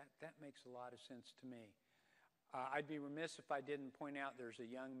communities, that makes a lot of sense to me. I'd be remiss if I didn't point out there's a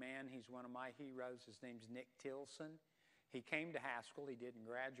young man, he's one of my heroes, his name's Nick Tilson. He came to Haskell, he didn't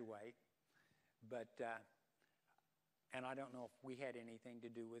graduate, but, and I don't know if we had anything to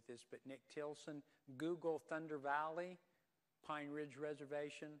do with this, but Nick Tilson, Google Thunder Valley, Pine Ridge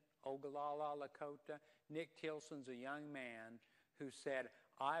Reservation, Ogallala, Lakota. Nick Tilson's a young man who said,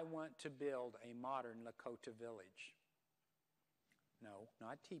 I want to build a modern Lakota village. No,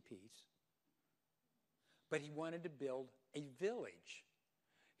 not teepees. But he wanted to build a village.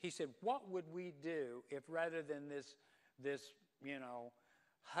 He said, what would we do if rather than this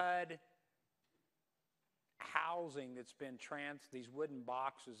HUD housing that's been these wooden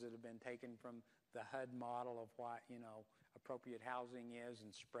boxes that have been taken from the HUD model of what, appropriate housing is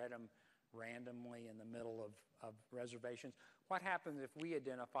and spread them randomly in the middle of reservations. What happens if we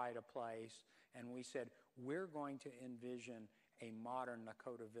identified a place and we said, we're going to envision a modern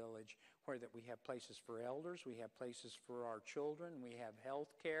Lakota village where that we have places for elders, we have places for our children, we have health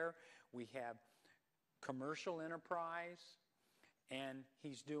care, we have commercial enterprise, and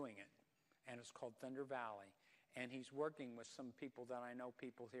he's doing it. And it's called Thunder Valley. And he's working with some people that I know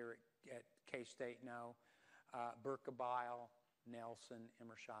people here at K-State know, Berkebile, Nelson,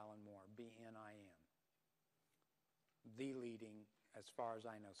 Emershile, and more, BNIM. The leading, as far as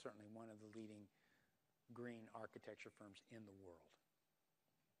I know, certainly one of the leading green architecture firms in the world.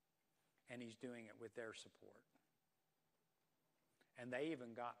 And he's doing it with their support. And they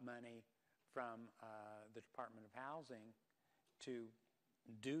even got money from the Department of Housing to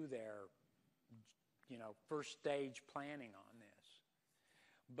do their, first stage planning on this.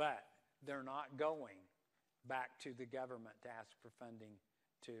 But they're not going back to the government to ask for funding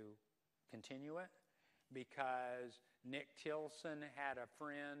to continue it, because Nick Tilson had a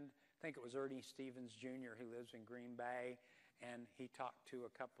friend, I think it was Ernie Stevens Jr., who lives in Green Bay, and he talked to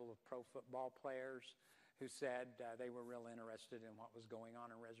a couple of pro football players who said they were real interested in what was going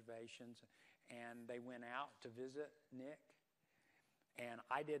on in reservations, and they went out to visit Nick. And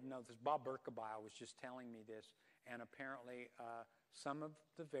I didn't know this. Bob Berkebile was just telling me this, and apparently some of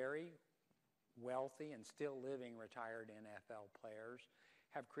the very wealthy and still living retired NFL players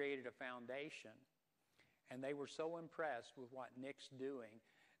have created a foundation, and they were so impressed with what Nick's doing,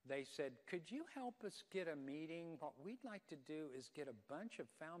 they said, could you help us get a meeting? What we'd like to do is get a bunch of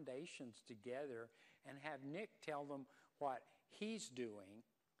foundations together and have Nick tell them what he's doing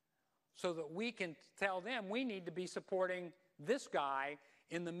so that we can tell them we need to be supporting this guy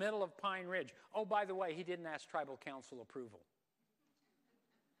in the middle of Pine Ridge. Oh, by the way, he didn't ask tribal council approval.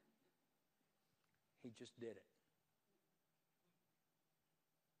 He just did it.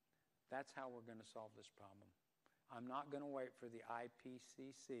 That's how we're going to solve this problem. I'm not going to wait for the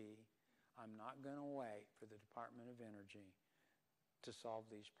IPCC. I'm not going to wait for the Department of Energy to solve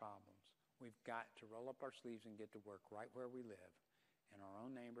these problems. We've got to roll up our sleeves and get to work right where we live, in our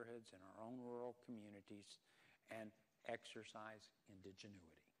own neighborhoods, in our own rural communities, and exercise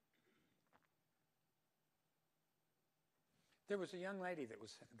indigenuity. There was a young lady that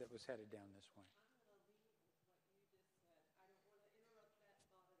was headed down this way.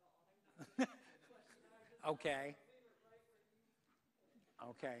 Okay.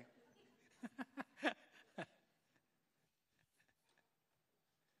 Okay.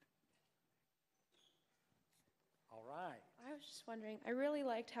 All right. I was just wondering, I really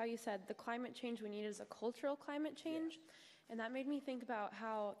liked how you said the climate change we need is a cultural climate change. Yeah. And that made me think about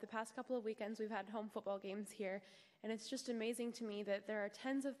how the past couple of weekends we've had home football games here. And it's just amazing to me that there are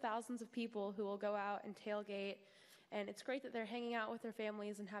tens of thousands of people who will go out and tailgate. And it's great that they're hanging out with their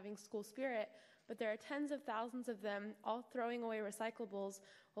families and having school spirit. But there are tens of thousands of them all throwing away recyclables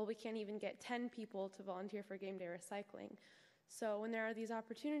while we can't even get 10 people to volunteer for game day recycling. So when there are these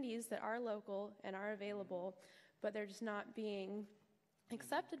opportunities that are local and are available, but they're just not being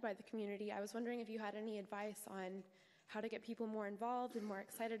accepted by the community, I was wondering if you had any advice on how to get people more involved and more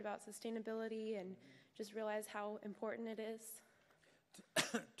excited about sustainability and just realize how important it is.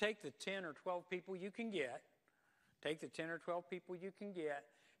 Take the 10 or 12 people you can get,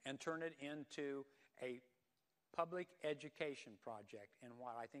 and turn it into a public education project. And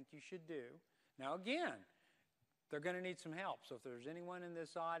what I think you should do, now again, they're going to need some help. So if there's anyone in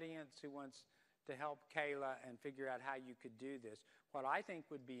this audience who wants to help Kayla and figure out how you could do this, what I think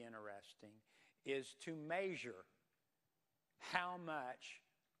would be interesting is to measure how much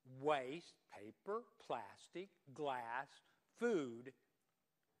waste, paper, plastic, glass, food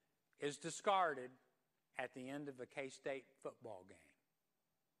is discarded at the end of a K-State football game.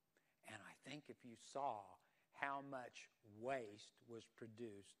 And I think if you saw how much waste was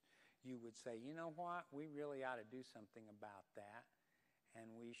produced, you would say, you know what, we really ought to do something about that, and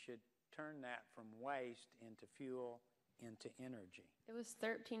we should turn that from waste into fuel, into energy. It was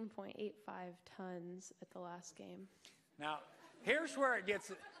 13.85 tons at the last game. Now, here's where it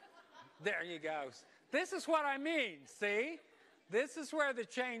gets, there you go. This is what I mean, see? This is where the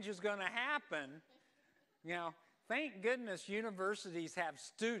change is going to happen. You know, thank goodness universities have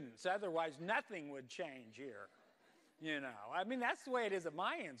students, otherwise nothing would change here. You know, I mean, that's the way it is at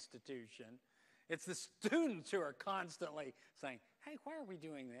my institution. It's the students who are constantly saying, hey, why are we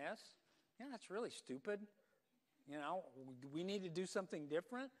doing this? Yeah, that's really stupid. You know, we need to do something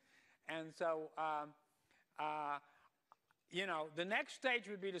different. And so, you know, the next stage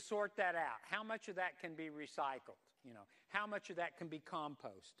would be to sort that out. How much of that can be recycled? You know, how much of that can be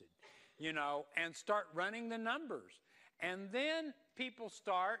composted? You know, and start running the numbers. And then people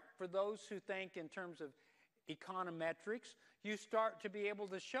start, for those who think in terms of econometrics, you start to be able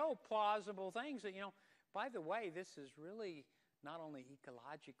to show plausible things that, you know, by the way, this is really not only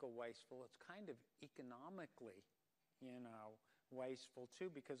ecological wasteful, it's kind of economically, you know, wasteful too,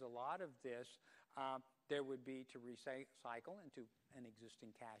 because a lot of this there would be to recycle into an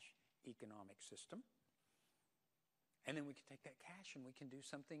existing cash economic system. And then we can take that cash and we can do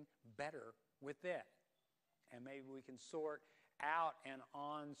something better with it. And maybe we can sort out an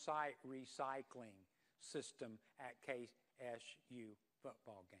on-site recycling system at KSU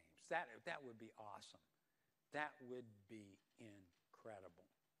football games. That would be awesome. That would be incredible.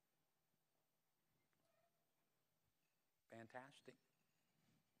 Fantastic.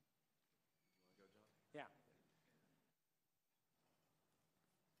 You want to go, John? Yeah.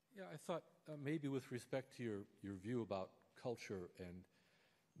 Yeah, I thought maybe with respect to your view about culture and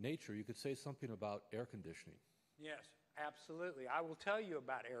nature, you could say something about air conditioning. Yes, absolutely. I will tell you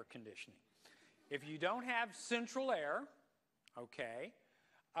about air conditioning. If you don't have central air, okay,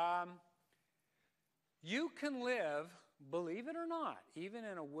 you can live, believe it or not, even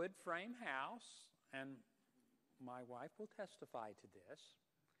in a wood frame house, and my wife will testify to this,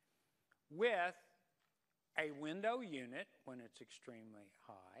 with a window unit when it's extremely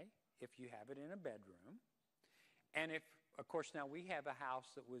high, if you have it in a bedroom. And if, of course, now we have a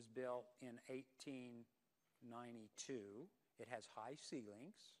house that was built in 1892. It has high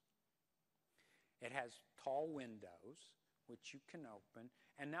ceilings. It has tall windows, which you can open.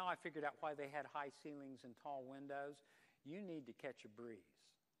 And now I figured out why they had high ceilings and tall windows. You need to catch a breeze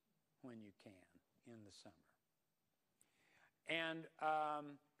when you can in the summer. And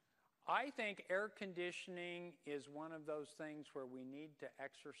I think air conditioning is one of those things where we need to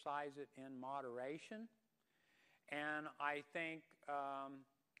exercise it in moderation. And I think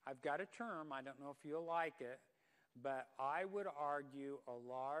I've got a term, I don't know if you'll like it, but I would argue a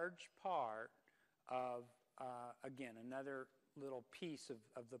large part of, again, another little piece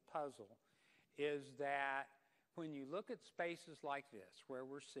of the puzzle is that when you look at spaces like this, where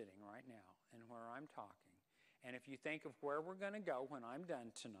we're sitting right now and where I'm talking, and if you think of where we're going to go when I'm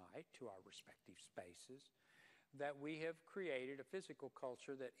done tonight to our respective spaces, that we have created a physical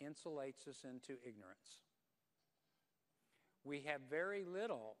culture that insulates us into ignorance. We have very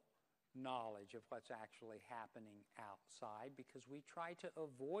little knowledge of what's actually happening outside because we try to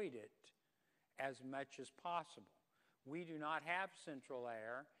avoid it as much as possible. We do not have central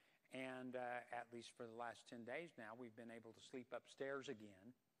air, and at least for the last 10 days now, we've been able to sleep upstairs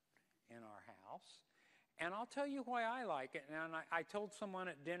again in our house. And I'll tell you why I like it. And I told someone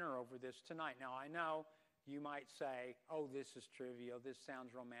at dinner over this tonight. Now, I know you might say, oh, this is trivial, this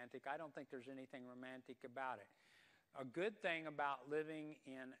sounds romantic. I don't think there's anything romantic about it. A good thing about living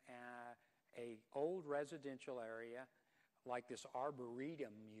in a old residential area like this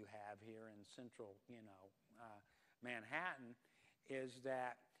arboretum you have here in central, Manhattan, is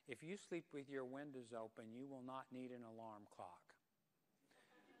that if you sleep with your windows open, you will not need an alarm clock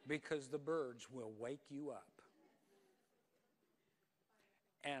because the birds will wake you up.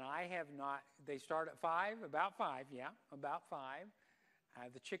 And I have not, they start at 5, about 5, yeah, about 5.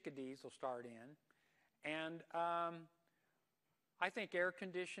 The chickadees will start in. And I think air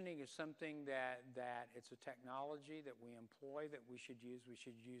conditioning is something that it's a technology that we employ that we should use. We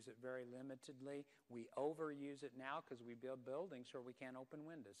should use it very limitedly. We overuse it now because we build buildings where we can't open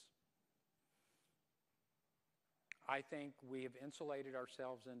windows. I think we have insulated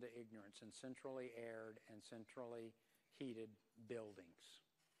ourselves into ignorance in centrally aired and centrally heated buildings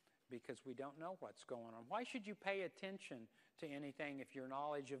because we don't know what's going on. Why should you pay attention to anything if your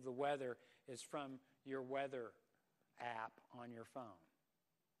knowledge of the weather is from your weather app on your phone?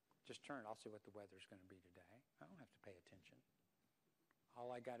 Just turn it. I'll see what the weather's going to be today. I don't have to pay attention.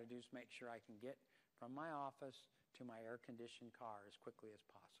 All I got to do is make sure I can get from my office to my air-conditioned car as quickly as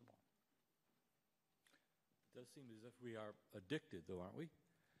possible. It does seem as if we are addicted, though, aren't we?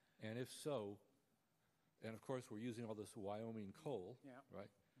 And if so, and of course we're using all this Wyoming coal, Yeah. right?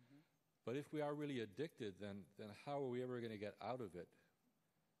 Mm-hmm. But if we are really addicted, then how are we ever going to get out of it?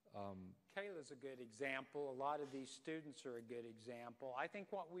 Kayla's a good example. A lot of these students are a good example. I think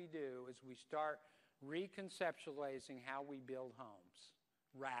what we do is we start reconceptualizing how we build homes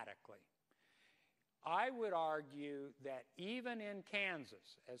radically. I would argue that even in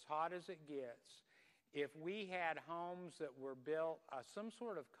Kansas, as hot as it gets, if we had homes that were built some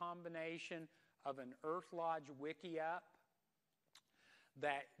sort of combination of an Earth Lodge wickiup,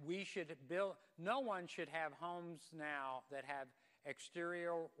 that we should build, no one should have homes now that have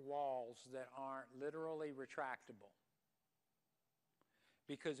exterior walls that aren't literally retractable.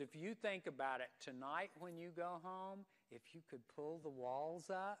 Because if you think about it, tonight when you go home, if you could pull the walls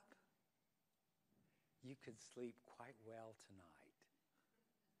up, you could sleep quite well tonight.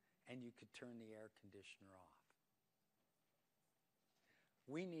 And you could turn the air conditioner off.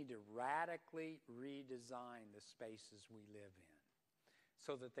 We need to radically redesign the spaces we live in.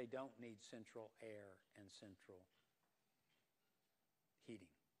 so that they don't need central air and central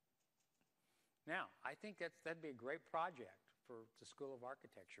heating. Now, I think that'd be a great project for the School of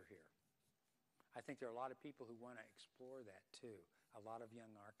Architecture here. I think there are a lot of people who want to explore that too. A lot of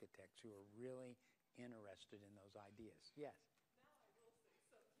young architects who are really interested in those ideas. Yes? Now I will say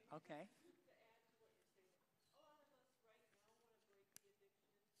something. Okay. To add to what you're saying. A lot of us right now want to break the addiction.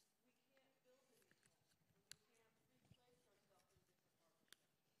 We can't build anymore. And we can't replace ourselves in different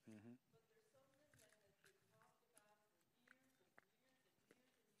architecture. Mm-hmm. But there's something that has been talked about for years and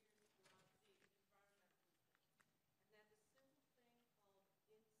years and years and years throughout the environmental thing. And that's a simple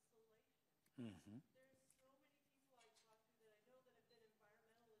thing called insulation. Mm-hmm. There's so many people I talk to that I know that have been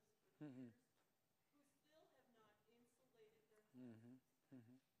environmentalists for Mm-hmm. years who still have not insulated their homes. Mm-hmm.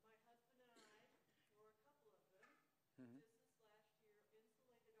 Mm-hmm. My husband and I, or a couple of them, Mm-hmm. just this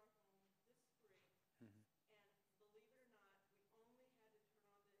last year, insulated our home this spring. Mm-hmm. And believe it or not, we only had to turn on the air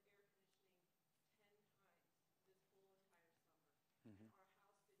conditioning 10 times this whole entire summer. Mm-hmm. And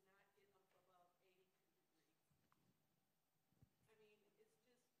our house did not get up above 82 degrees. I mean, it's just, some of it is just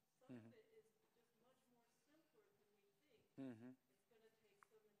much more simpler than we think. Mm-hmm. It's going to take some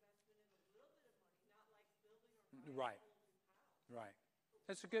investment in a little bit of money, not like building or buying Right. a whole new house. Right.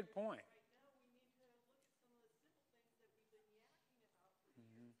 That's a good point. Right now, we need to look at some of the simple things that we've been yakking about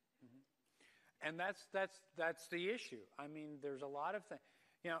for years. And that's the issue. I mean, there's a lot of things.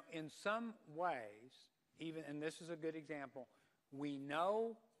 You know, in some ways, even, and this is a good example, we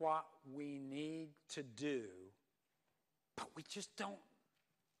know what we need to do, but we just don't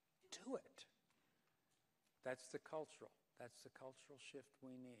do it. That's the cultural shift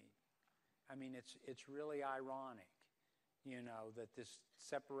we need. I mean, it's really ironic, you know, that this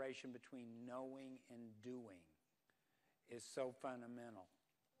separation between knowing and doing is so fundamental.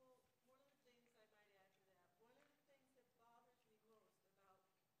 Well, one of the things I might add to that, one of the things that bothers me most about what I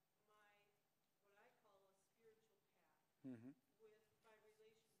call a spiritual path Mm-hmm. with my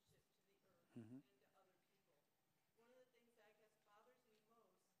relationship to the earth Mm-hmm. and to other people, one of the things that I guess bothers me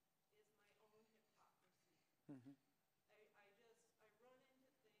most is my own hypocrisy. Mm-hmm. I run into things all the time that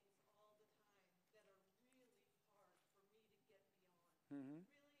are really hard for me to get beyond. Mm-hmm. Really,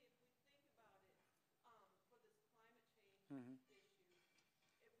 if we think about it, for this climate change Mm-hmm. issue,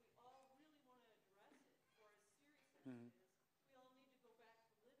 if we all really want to address it, or as serious as Mm-hmm. it is, we all need to go back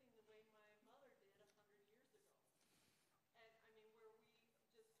to living the way my mother did 100 years ago. And I mean, where we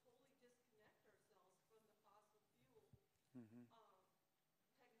just totally disconnect ourselves from the fossil fuel Mm-hmm. technology.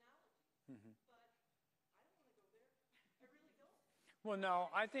 Mm-hmm. But I don't want to go there. I really don't. Well, no,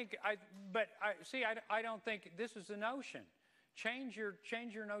 I don't think this is the notion. Change your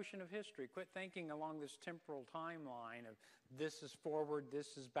notion of history. Quit thinking along this temporal timeline of this is forward,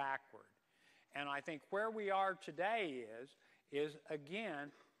 this is backward. And I think where we are today is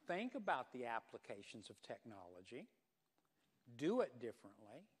again, think about the applications of technology. Do it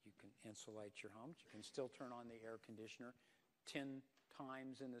differently. You can insulate your homes. You can still turn on the air conditioner 10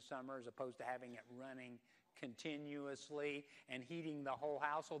 times in the summer as opposed to having it running continuously and heating the whole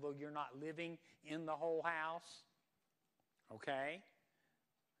house, although you're not living in the whole house. Okay?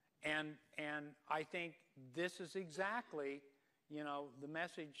 And I think this is exactly, you know, the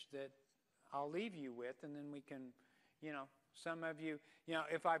message that I'll leave you with, and then we can, you know, some of you, you know,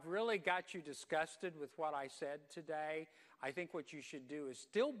 if I've really got you disgusted with what I said today, I think what you should do is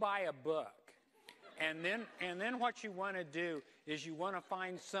still buy a book. And then what you want to do is you want to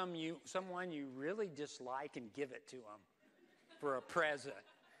find someone you really dislike and give it to them for a present,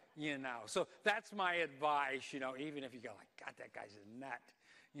 you know. So that's my advice, you know, even if you go like, God, that guy's a nut,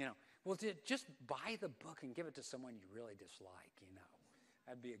 you know. Well, just buy the book and give it to someone you really dislike, you know.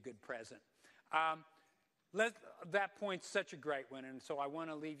 That'd be a good present. That point's such a great one, and so I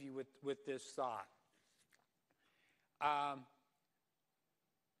want to leave you with this thought.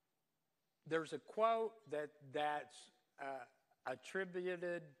 There's a quote that's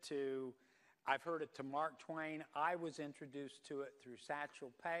attributed to, I've heard it to Mark Twain. I was introduced to it through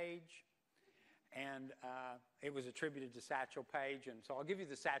Satchel Paige, and it was attributed to Satchel Paige. And so I'll give you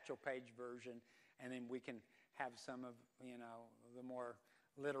the Satchel Paige version, and then we can have some of, you know, the more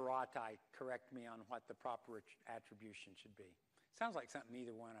literati correct me on what the proper attribution should be. Sounds like something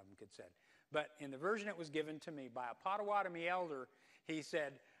either one of them could say. But in the version that was given to me by a Potawatomi elder, he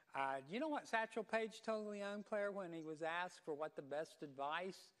said, you know what Satchel Paige told the young player when he was asked for what the best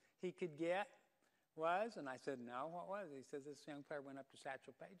advice he could get was? And I said, no, what was it? He says, this young player went up to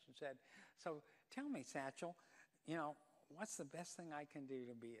Satchel Paige and said, so tell me, Satchel, you know, what's the best thing I can do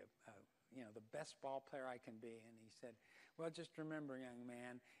to be the best ball player I can be? And he said, Well, just remember, young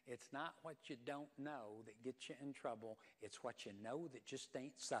man, it's not what you don't know that gets you in trouble. It's what you know that just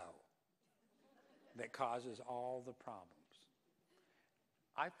ain't so that causes all the problems.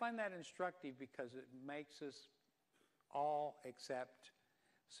 I find that instructive because it makes us all accept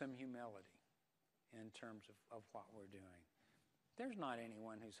some humility in terms of what we're doing. There's not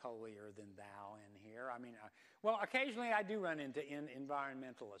anyone who's holier than thou in here. I mean, well, occasionally I do run into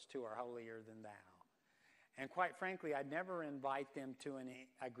environmentalists who are holier than thou. And quite frankly, I'd never invite them to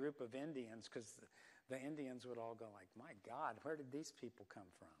a group of Indians because the Indians would all go like, my God, where did these people come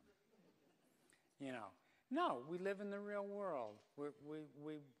from? You know, no, we live in the real world.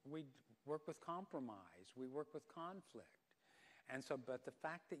 We work with compromise. We work with conflict. And so, but the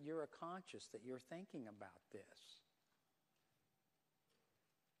fact that you're conscious, that you're thinking about this,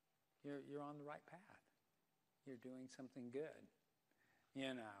 you're on the right path. You're doing something good,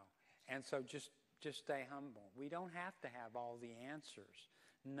 you know. And so just stay humble. We don't have to have all the answers.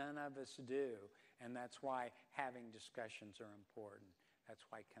 None of us do. And that's why having discussions are important. That's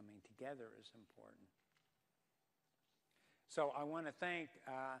why coming together is important. So I want to thank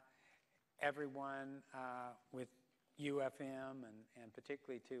everyone with UFM and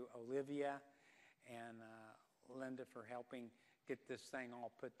particularly to Olivia and Linda for helping get this thing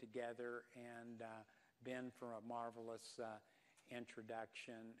all put together, and Ben for a marvelous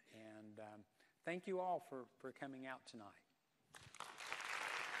introduction. And thank you all for coming out tonight.